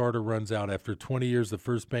States charter runs out. After 20 years, the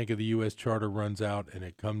first Bank of the U.S. charter runs out, and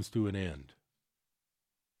it comes to an end.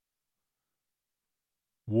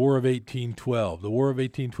 War of 1812. The War of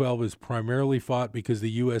 1812 is primarily fought because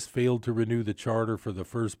the U.S. failed to renew the charter for the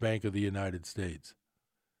First Bank of the United States.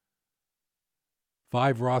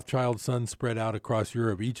 5 Rothschild sons spread out across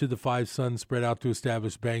Europe. Each of the 5 sons spread out to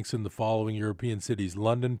establish banks in the following European cities: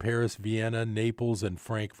 London, Paris, Vienna, Naples, and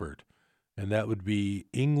Frankfurt. And that would be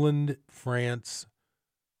England, France,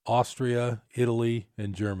 Austria, Italy,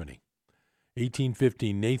 and Germany.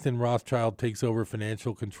 1815, Nathan Rothschild takes over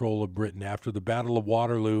financial control of Britain. After the Battle of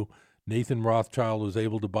Waterloo, Nathan Rothschild was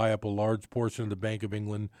able to buy up a large portion of the Bank of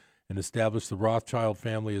England and establish the Rothschild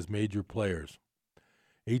family as major players.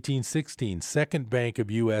 1816, Second Bank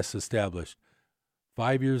of U.S. established.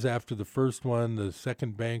 5 years after the first one, the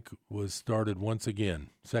Second Bank was started once again,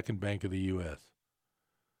 Second Bank of the U.S.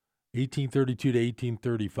 1832 to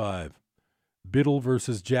 1835. Biddle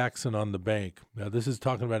versus Jackson on the bank. Now, this is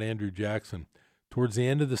talking about Andrew Jackson. Towards the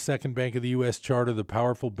end of the Second Bank of the U.S. charter, the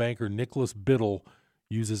powerful banker Nicholas Biddle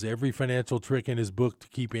uses every financial trick in his book to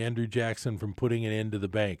keep Andrew Jackson from putting an end to the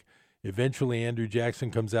bank. Eventually, Andrew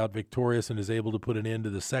Jackson comes out victorious and is able to put an end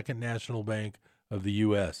to the Second National Bank of the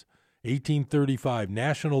U.S. 1835,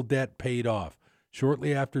 national debt paid off.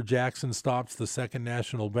 Shortly after Jackson stops the Second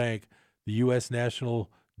National Bank, the U.S.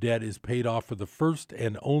 national debt is paid off for the first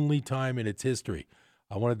and only time in its history.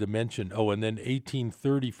 I wanted to mention, and then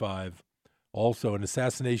 1835, also, an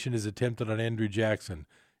assassination is attempted on Andrew Jackson.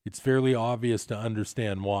 It's fairly obvious to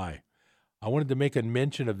understand why. I wanted to make a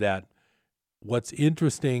mention of that. What's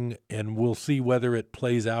interesting, and we'll see whether it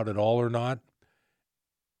plays out at all or not,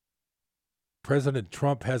 President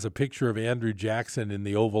Trump has a picture of Andrew Jackson in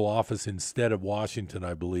the Oval Office instead of Washington,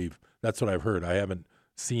 I believe. That's what I've heard. I haven't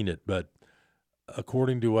seen it, but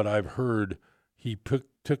according to what I've heard, he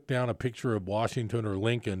took down a picture of Washington or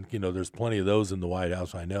Lincoln. You know, there's plenty of those in the White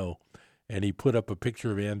House, I know. And he put up a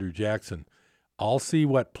picture of Andrew Jackson. I'll see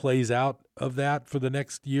what plays out of that for the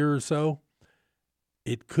next year or so.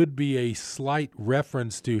 It could be a slight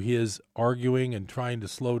reference to his arguing and trying to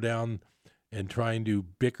slow down and trying to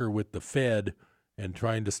bicker with the Fed and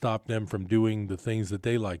trying to stop them from doing the things that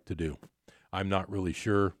they like to do. I'm not really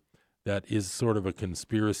sure. That is sort of a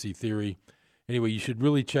conspiracy theory. Anyway, you should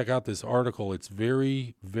really check out this article. It's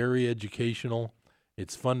very, very educational.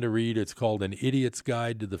 It's fun to read. It's called An Idiot's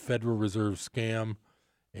Guide to the Federal Reserve Scam,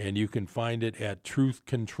 and you can find it at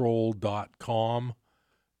truthcontrol.com.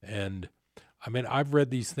 And, I mean, I've read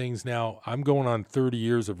these things now. I'm going on 30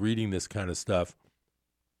 years of reading this kind of stuff.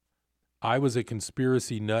 I was a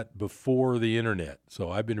conspiracy nut before the internet, so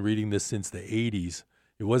I've been reading this since the 80s.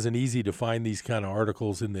 It wasn't easy to find these kind of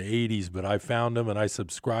articles in the 80s, but I found them and I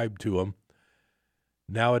subscribed to them.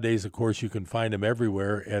 Nowadays, of course, you can find them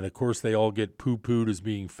everywhere, and of course they all get poo-pooed as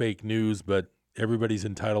being fake news, but everybody's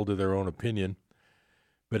entitled to their own opinion.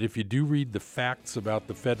 But if you do read the facts about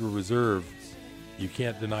the Federal Reserve, you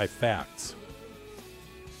can't deny facts.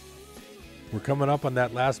 We're coming up on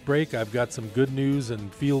that last break. I've got some good news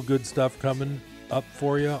and feel-good stuff coming up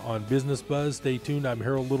for you on Business Buzz. Stay tuned. I'm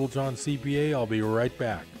Harold Littlejohn, CPA. I'll be right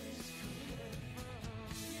back.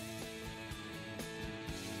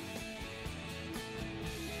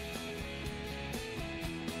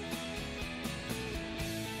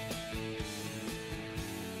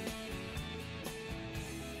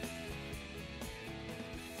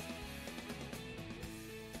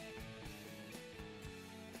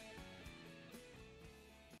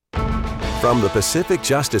 From the Pacific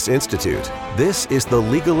Justice Institute, this is The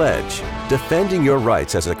Legal Edge, defending your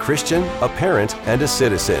rights as a Christian, a parent, and a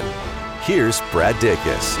citizen. Here's Brad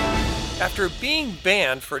Dacus. After being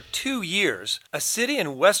banned for 2 years, a city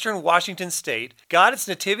in western Washington state got its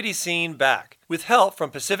nativity scene back. With help from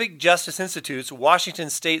Pacific Justice Institute's Washington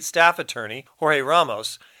State staff attorney, Jorge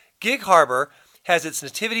Ramos, Gig Harbor has its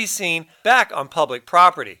nativity scene back on public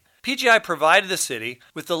property. PGI provided the city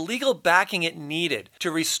with the legal backing it needed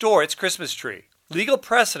to restore its Christmas tree. Legal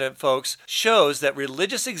precedent, folks, shows that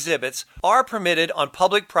religious exhibits are permitted on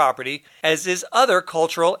public property, as is other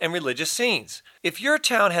cultural and religious scenes. If your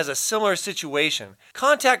town has a similar situation,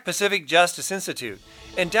 contact Pacific Justice Institute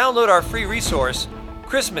and download our free resource,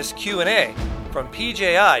 Christmas Q&A, from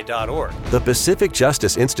pji.org. The Pacific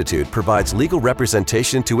Justice Institute provides legal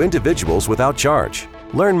representation to individuals without charge.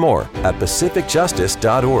 Learn more at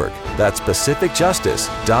pacificjustice.org. That's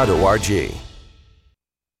pacificjustice.org.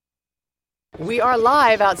 We are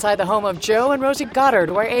live outside the home of Joe and Rosie Goddard,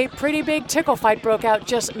 where a pretty big tickle fight broke out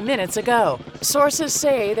just minutes ago. Sources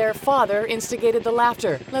say their father instigated the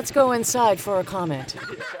laughter. Let's go inside for a comment.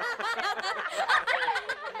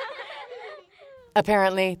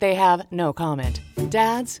 Apparently, they have no comment.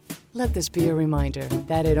 Dads, let this be a reminder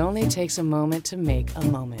that it only takes a moment to make a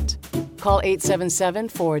moment. Call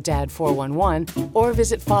 877-4DAD-411 or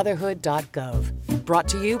visit fatherhood.gov. Brought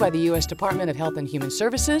to you by the U.S. Department of Health and Human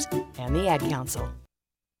Services and the Ad Council.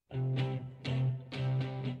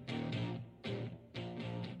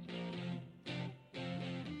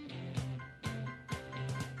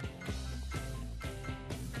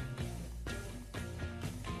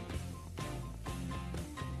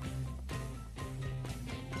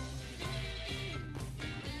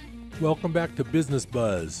 Welcome back to Business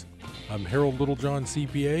Buzz. I'm Harold Littlejohn,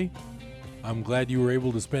 CPA. I'm glad you were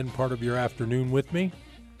able to spend part of your afternoon with me.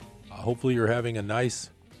 Hopefully you're having a nice,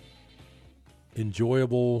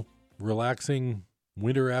 enjoyable, relaxing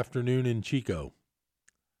winter afternoon in Chico.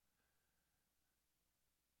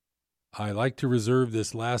 I like to reserve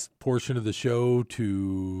this last portion of the show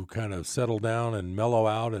to kind of settle down and mellow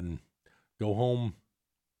out and go home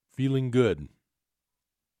feeling good.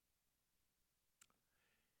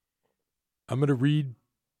 I'm going to read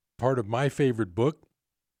part of my favorite book.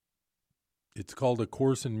 It's called A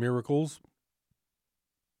Course in Miracles.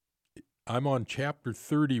 I'm on chapter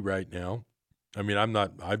 30 right now. I mean,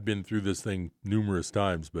 I've been through this thing numerous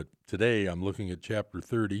times, but today I'm looking at chapter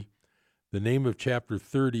 30. The name of chapter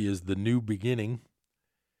 30 is The New Beginning.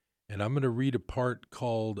 And I'm going to read a part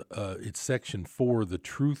called, it's section 4, The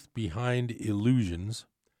Truth Behind Illusions.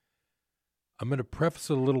 I'm going to preface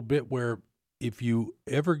it a little bit where if you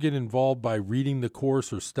ever get involved by reading the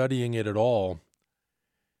course or studying it at all,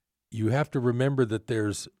 you have to remember that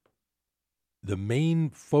there's the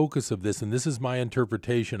main focus of this, and this is my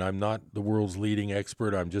interpretation. I'm not the world's leading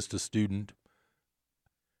expert. I'm just a student.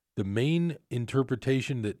 The main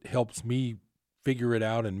interpretation that helps me figure it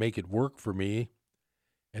out and make it work for me,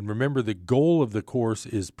 and remember the goal of the course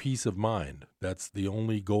is peace of mind. That's the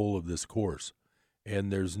only goal of this course.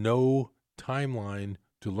 And there's no timeline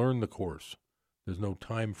to learn the course. There's no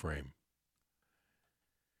time frame.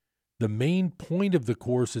 The main point of the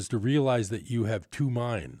course is to realize that you have two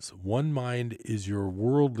minds. One mind is your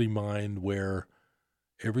worldly mind, where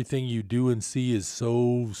everything you do and see is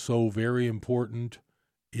so very important.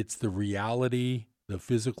 It's the reality. The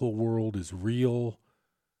physical world is real.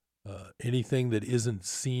 Anything that isn't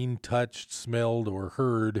seen, touched, smelled, or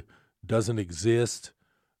heard doesn't exist.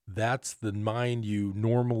 That's the mind you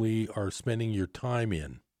normally are spending your time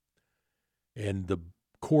in. And the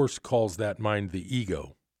course calls that mind the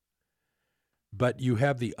ego. But you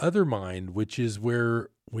have the other mind, which is where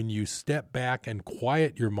when you step back and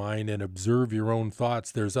quiet your mind and observe your own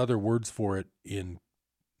thoughts, there's other words for it in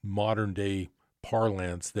modern day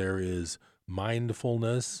parlance. There is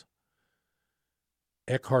mindfulness.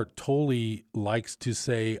 Eckhart Tolle likes to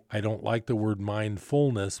say, I don't like the word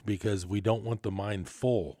mindfulness because we don't want the mind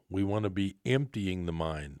full. We want to be emptying the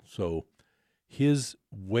mind. So his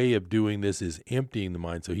way of doing this is emptying the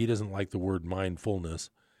mind. So he doesn't like the word mindfulness.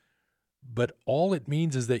 But all it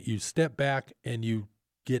means is that you step back and you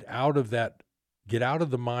get out of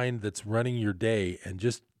the mind that's running your day and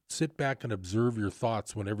just sit back and observe your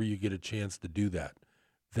thoughts whenever you get a chance to do that.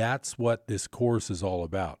 That's what this course is all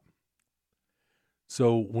about.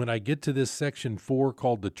 So when I get to this section 4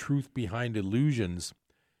 called The Truth Behind Illusions,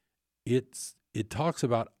 it talks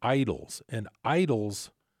about idols, and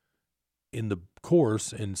idols in the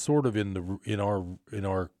course and sort of in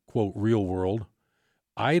our quote real world,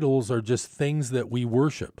 idols are just things that we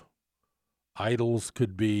worship. Idols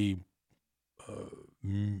could be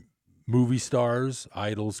movie stars.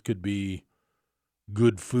 Idols could be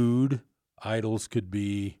good food. Idols could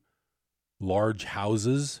be large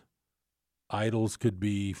houses. Idols could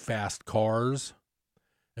be fast cars.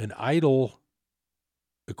 An idol,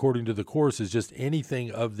 according to the course, is just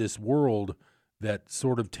anything of this world that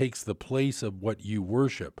sort of takes the place of what you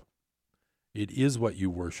worship. It is what you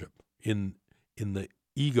worship in the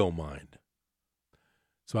ego mind.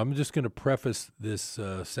 So I'm just going to preface this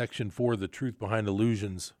section 4, The Truth Behind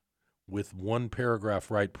Illusions, with one paragraph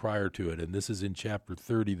right prior to it, and this is in chapter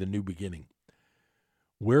 30, The New Beginning.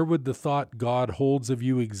 Where would the thought God holds of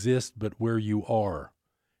you exist but where you are?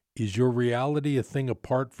 Is your reality a thing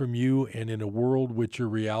apart from you and in a world which your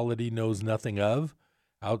reality knows nothing of?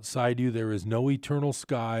 Outside you there is no eternal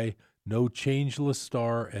sky, no changeless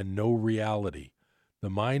star, and no reality.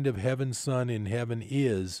 The mind of heaven's Son in heaven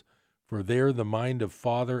is, for there the mind of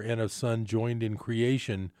Father and of Son joined in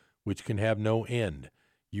creation, which can have no end.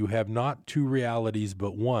 You have not two realities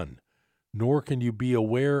but one, nor can you be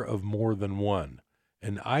aware of more than one.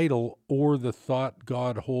 An idol, or the thought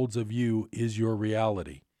God holds of you, is your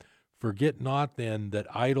reality. Forget not then that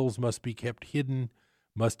idols must be kept hidden,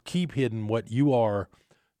 must keep hidden what you are,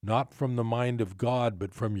 not from the mind of God,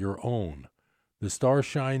 but from your own. The star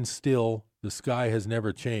shines still, the sky has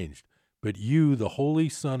never changed, but you, the Holy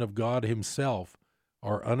Son of God himself,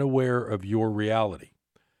 are unaware of your reality.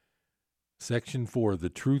 Section 4, the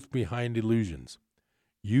truth behind illusions.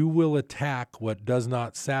 You will attack what does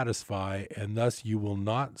not satisfy, and thus you will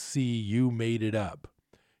not see you made it up.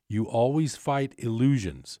 You always fight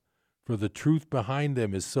illusions, for the truth behind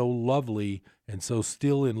them is so lovely and so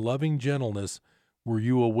still in loving gentleness. Were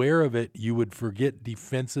you aware of it, you would forget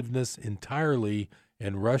defensiveness entirely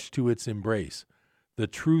and rush to its embrace. The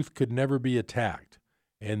truth could never be attacked,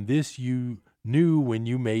 and this you knew when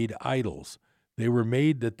you made idols. They were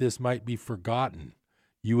made that this might be forgotten.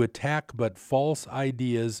 You attack but false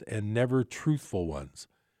ideas and never truthful ones.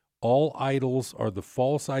 All idols are the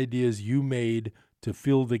false ideas you made to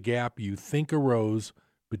fill the gap you think arose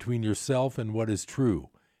between yourself and what is true,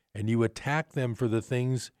 and you attack them for the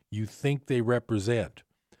things you think they represent.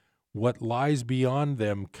 What lies beyond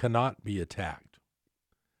them cannot be attacked.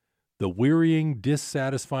 The wearying,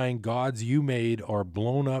 dissatisfying gods you made are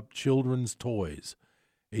blown-up children's toys.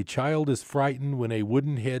 A child is frightened when a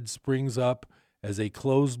wooden head springs up as a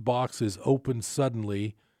closed box is opened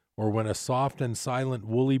suddenly, or when a soft and silent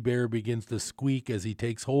woolly bear begins to squeak as he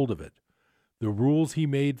takes hold of it. The rules he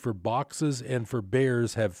made for boxes and for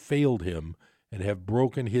bears have failed him and have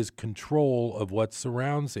broken his control of what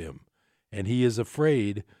surrounds him, and he is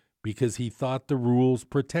afraid because he thought the rules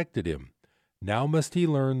protected him. Now must he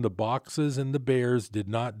learn the boxes and the bears did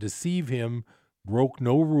not deceive him, broke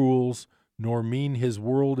no rules, nor mean his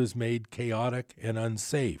world is made chaotic and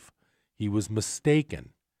unsafe. He was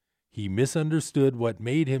mistaken. He misunderstood what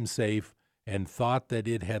made him safe and thought that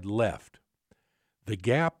it had left. The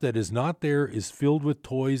gap that is not there is filled with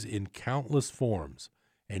toys in countless forms,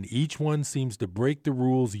 and each one seems to break the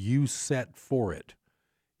rules you set for it.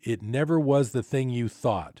 It never was the thing you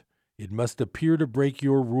thought. It must appear to break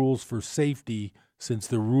your rules for safety, since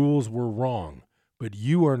the rules were wrong, but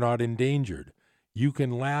you are not endangered. You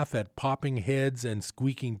can laugh at popping heads and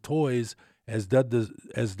squeaking toys as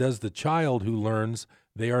does the child who learns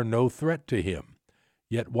they are no threat to him.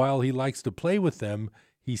 Yet while he likes to play with them,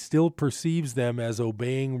 he still perceives them as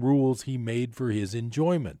obeying rules he made for his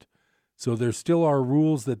enjoyment. So there still are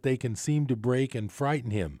rules that they can seem to break and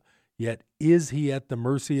frighten him. Yet is he at the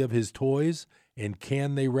mercy of his toys, and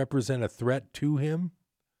can they represent a threat to him?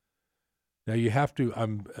 Now you have to,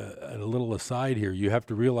 I'm a little aside here, you have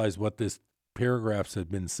to realize what this paragraphs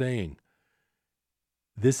have been saying.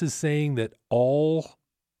 This is saying that all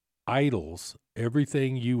idols,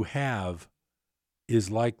 everything you have,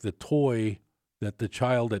 is like the toy that the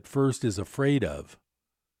child at first is afraid of,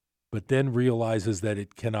 but then realizes that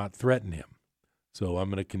it cannot threaten him. So I'm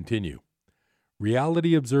going to continue.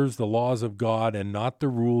 Reality observes the laws of God and not the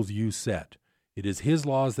rules you set. It is His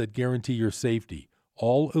laws that guarantee your safety.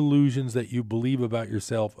 All illusions that you believe about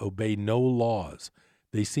yourself obey no laws.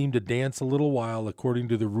 They seem to dance a little while according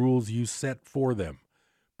to the rules you set for them,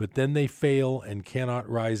 but then they fail and cannot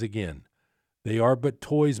rise again. They are but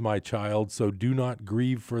toys, my child, so do not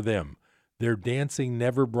grieve for them. Their dancing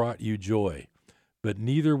never brought you joy, but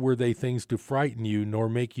neither were they things to frighten you nor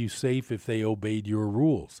make you safe if they obeyed your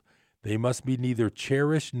rules. They must be neither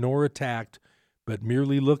cherished nor attacked, but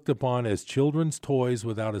merely looked upon as children's toys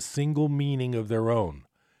without a single meaning of their own.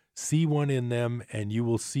 See one in them, and you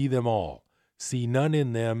will see them all. See none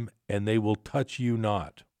in them, and they will touch you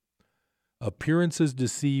not. Appearances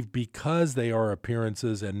deceive because they are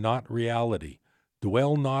appearances and not reality.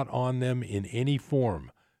 Dwell not on them in any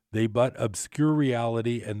form. They but obscure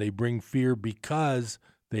reality, and they bring fear because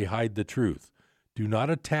they hide the truth. Do not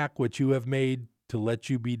attack what you have made to let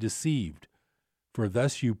you be deceived, for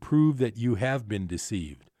thus you prove that you have been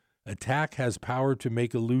deceived. Attack has power to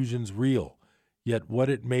make illusions real, yet what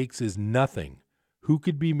it makes is nothing. Who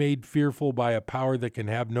could be made fearful by a power that can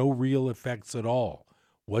have no real effects at all?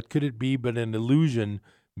 What could it be but an illusion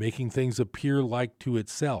making things appear like to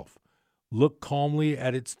itself? Look calmly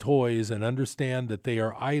at its toys and understand that they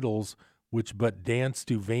are idols which but dance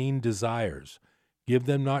to vain desires. Give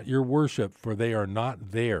them not your worship, for they are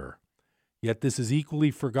not there. Yet this is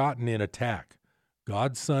equally forgotten in attack.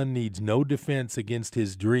 God's Son needs no defense against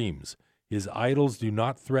his dreams. His idols do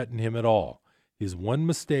not threaten him at all. His one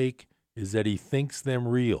mistake is that he thinks them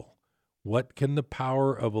real. What can the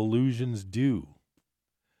power of illusions do?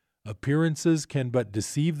 Appearances can but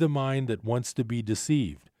deceive the mind that wants to be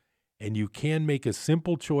deceived, and you can make a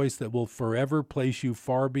simple choice that will forever place you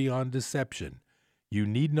far beyond deception. You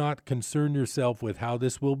need not concern yourself with how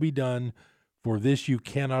this will be done, for this you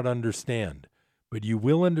cannot understand. But you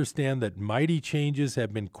will understand that mighty changes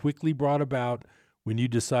have been quickly brought about when you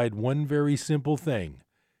decide one very simple thing.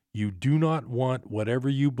 You do not want whatever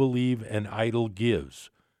you believe an idol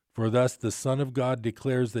gives, For thus the Son of God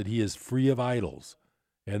declares that he is free of idols,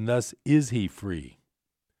 and thus is he free.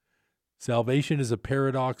 Salvation is a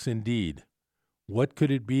paradox indeed. What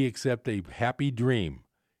could it be except a happy dream?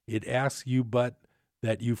 It asks you but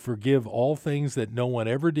that you forgive all things that no one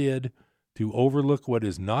ever did, to overlook what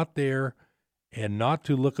is not there, and not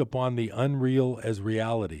to look upon the unreal as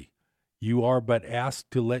reality. You are but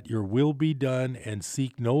asked to let your will be done and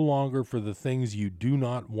seek no longer for the things you do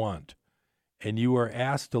not want. And you are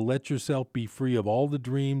asked to let yourself be free of all the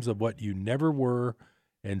dreams of what you never were,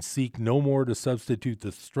 and seek no more to substitute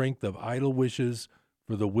the strength of idle wishes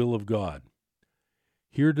for the will of God.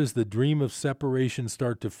 Here does the dream of separation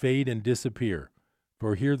start to fade and disappear,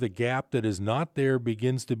 for here the gap that is not there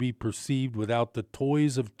begins to be perceived without the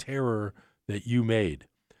toys of terror that you made.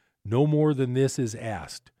 No more than this is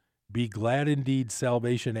asked. Be glad indeed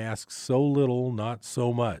salvation asks so little, not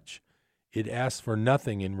so much. It asks for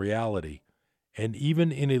nothing in reality. And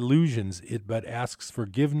even in illusions it but asks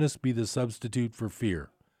forgiveness be the substitute for fear.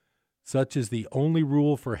 Such is the only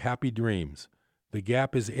rule for happy dreams. The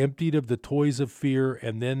gap is emptied of the toys of fear,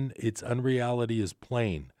 and then its unreality is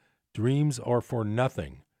plain. Dreams are for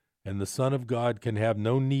nothing, and the Son of God can have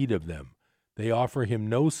no need of them. They offer him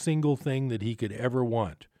no single thing that he could ever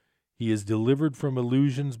want. He is delivered from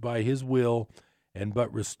illusions by his will, and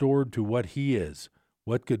but restored to what he is.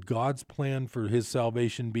 What could God's plan for his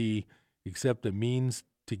salvation be, except a means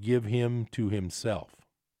to give him to himself?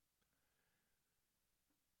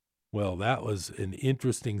 Well, that was an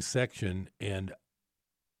interesting section, and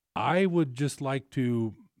I would just like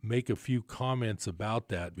to make a few comments about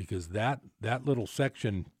that, because that little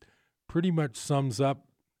section pretty much sums up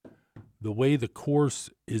the way the Course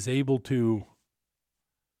is able to,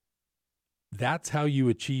 that's how you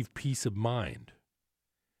achieve peace of mind.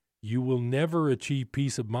 You will never achieve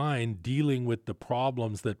peace of mind dealing with the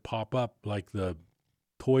problems that pop up, like the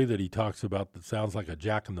toy that he talks about that sounds like a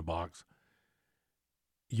jack-in-the-box.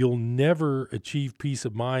 You'll never achieve peace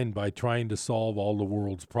of mind by trying to solve all the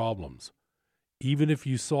world's problems. Even if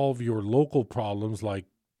you solve your local problems, like,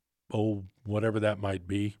 whatever that might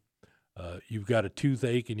be, you've got a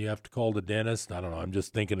toothache and you have to call the dentist. I don't know, I'm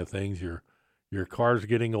just thinking of things. Your car's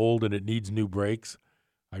getting old and it needs new brakes.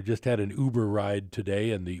 I just had an Uber ride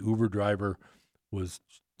today, and the Uber driver was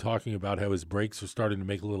talking about how his brakes are starting to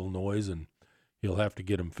make a little noise and he'll have to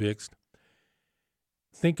get them fixed.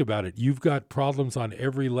 Think about it. You've got problems on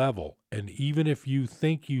every level, and even if you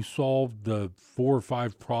think you solved the 4 or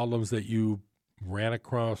 5 problems that you ran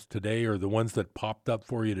across today, or the ones that popped up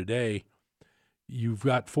for you today, you've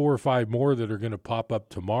got 4 or 5 more that are going to pop up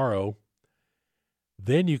tomorrow.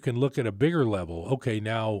 Then you can look at a bigger level. Okay,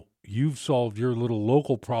 now you've solved your little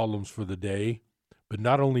local problems for the day, but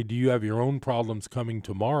not only do you have your own problems coming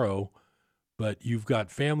tomorrow, but you've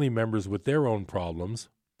got family members with their own problems.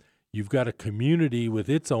 You've got a community with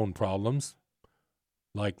its own problems,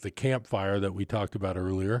 like the campfire that we talked about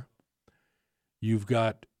earlier. You've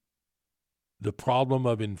got the problem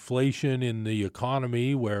of inflation in the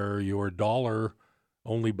economy, where your dollar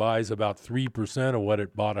only buys about 3% of what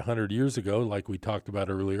it bought 100 years ago, like we talked about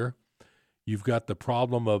earlier. You've got the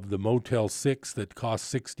problem of the Motel 6 that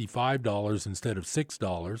costs $65 instead of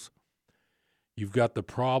 $6. You've got the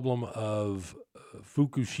problem of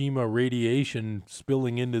Fukushima radiation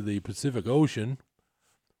spilling into the Pacific Ocean.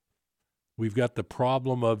 We've got the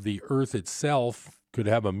problem of the Earth itself could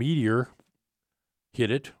have a meteor hit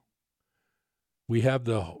it.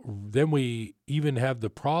 Then we even have the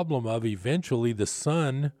problem of eventually the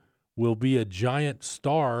sun will be a giant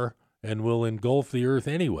star and will engulf the Earth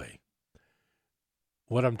anyway.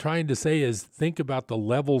 What I'm trying to say is, think about the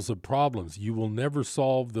levels of problems. You will never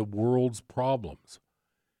solve the world's problems.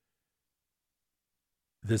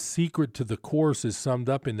 The secret to the Course is summed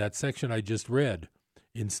up in that section I just read.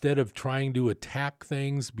 Instead of trying to attack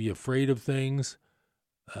things, be afraid of things,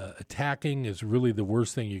 attacking is really the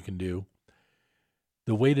worst thing you can do.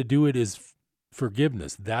 The way to do it is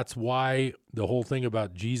forgiveness. That's why the whole thing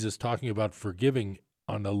about Jesus talking about forgiving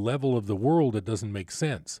on the level of the world, it doesn't make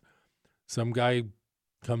sense. Some guy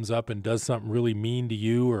comes up and does something really mean to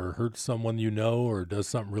you, or hurts someone you know, or does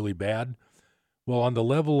something really bad. Well, on the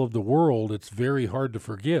level of the world, it's very hard to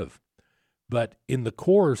forgive. But in the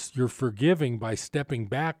Course, you're forgiving by stepping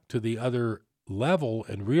back to the other level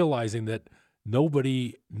and realizing that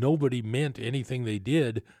nobody meant anything they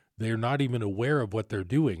did. They're not even aware of what they're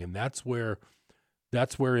doing. And that's where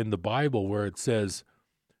in the Bible, where it says,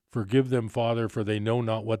 "Forgive them, Father, for they know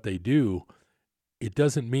not what they do," it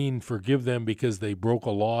doesn't mean forgive them because they broke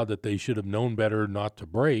a law that they should have known better not to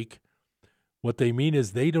break. What they mean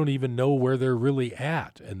is they don't even know where they're really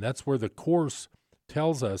at. And that's where the Course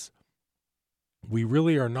tells us we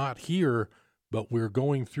really are not here, but we're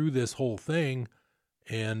going through this whole thing,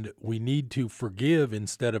 and we need to forgive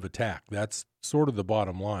instead of attack. That's sort of the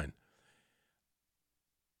bottom line.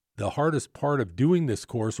 The hardest part of doing this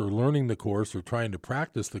course or learning the course or trying to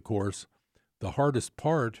practice the course, the hardest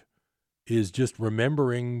part is just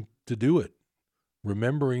remembering to do it,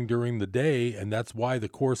 remembering during the day, and that's why the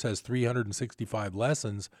course has 365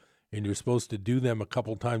 lessons, and you're supposed to do them a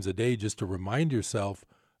couple times a day just to remind yourself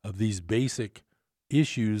of these basic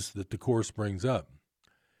issues that the course brings up.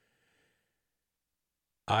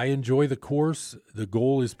 I enjoy the course. The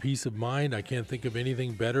goal is peace of mind. I can't think of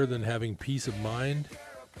anything better than having peace of mind,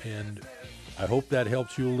 and I hope that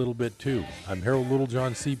helps you a little bit too. I'm Harold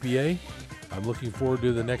Littlejohn, CPA. I'm looking forward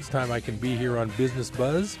to the next time I can be here on Business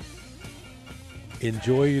Buzz.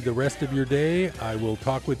 Enjoy the rest of your day. I will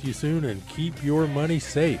talk with you soon, and keep your money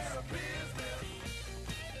safe.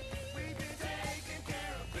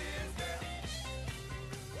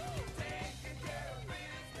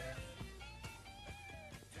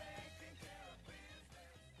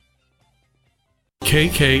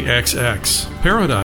 KKXX, Paradise.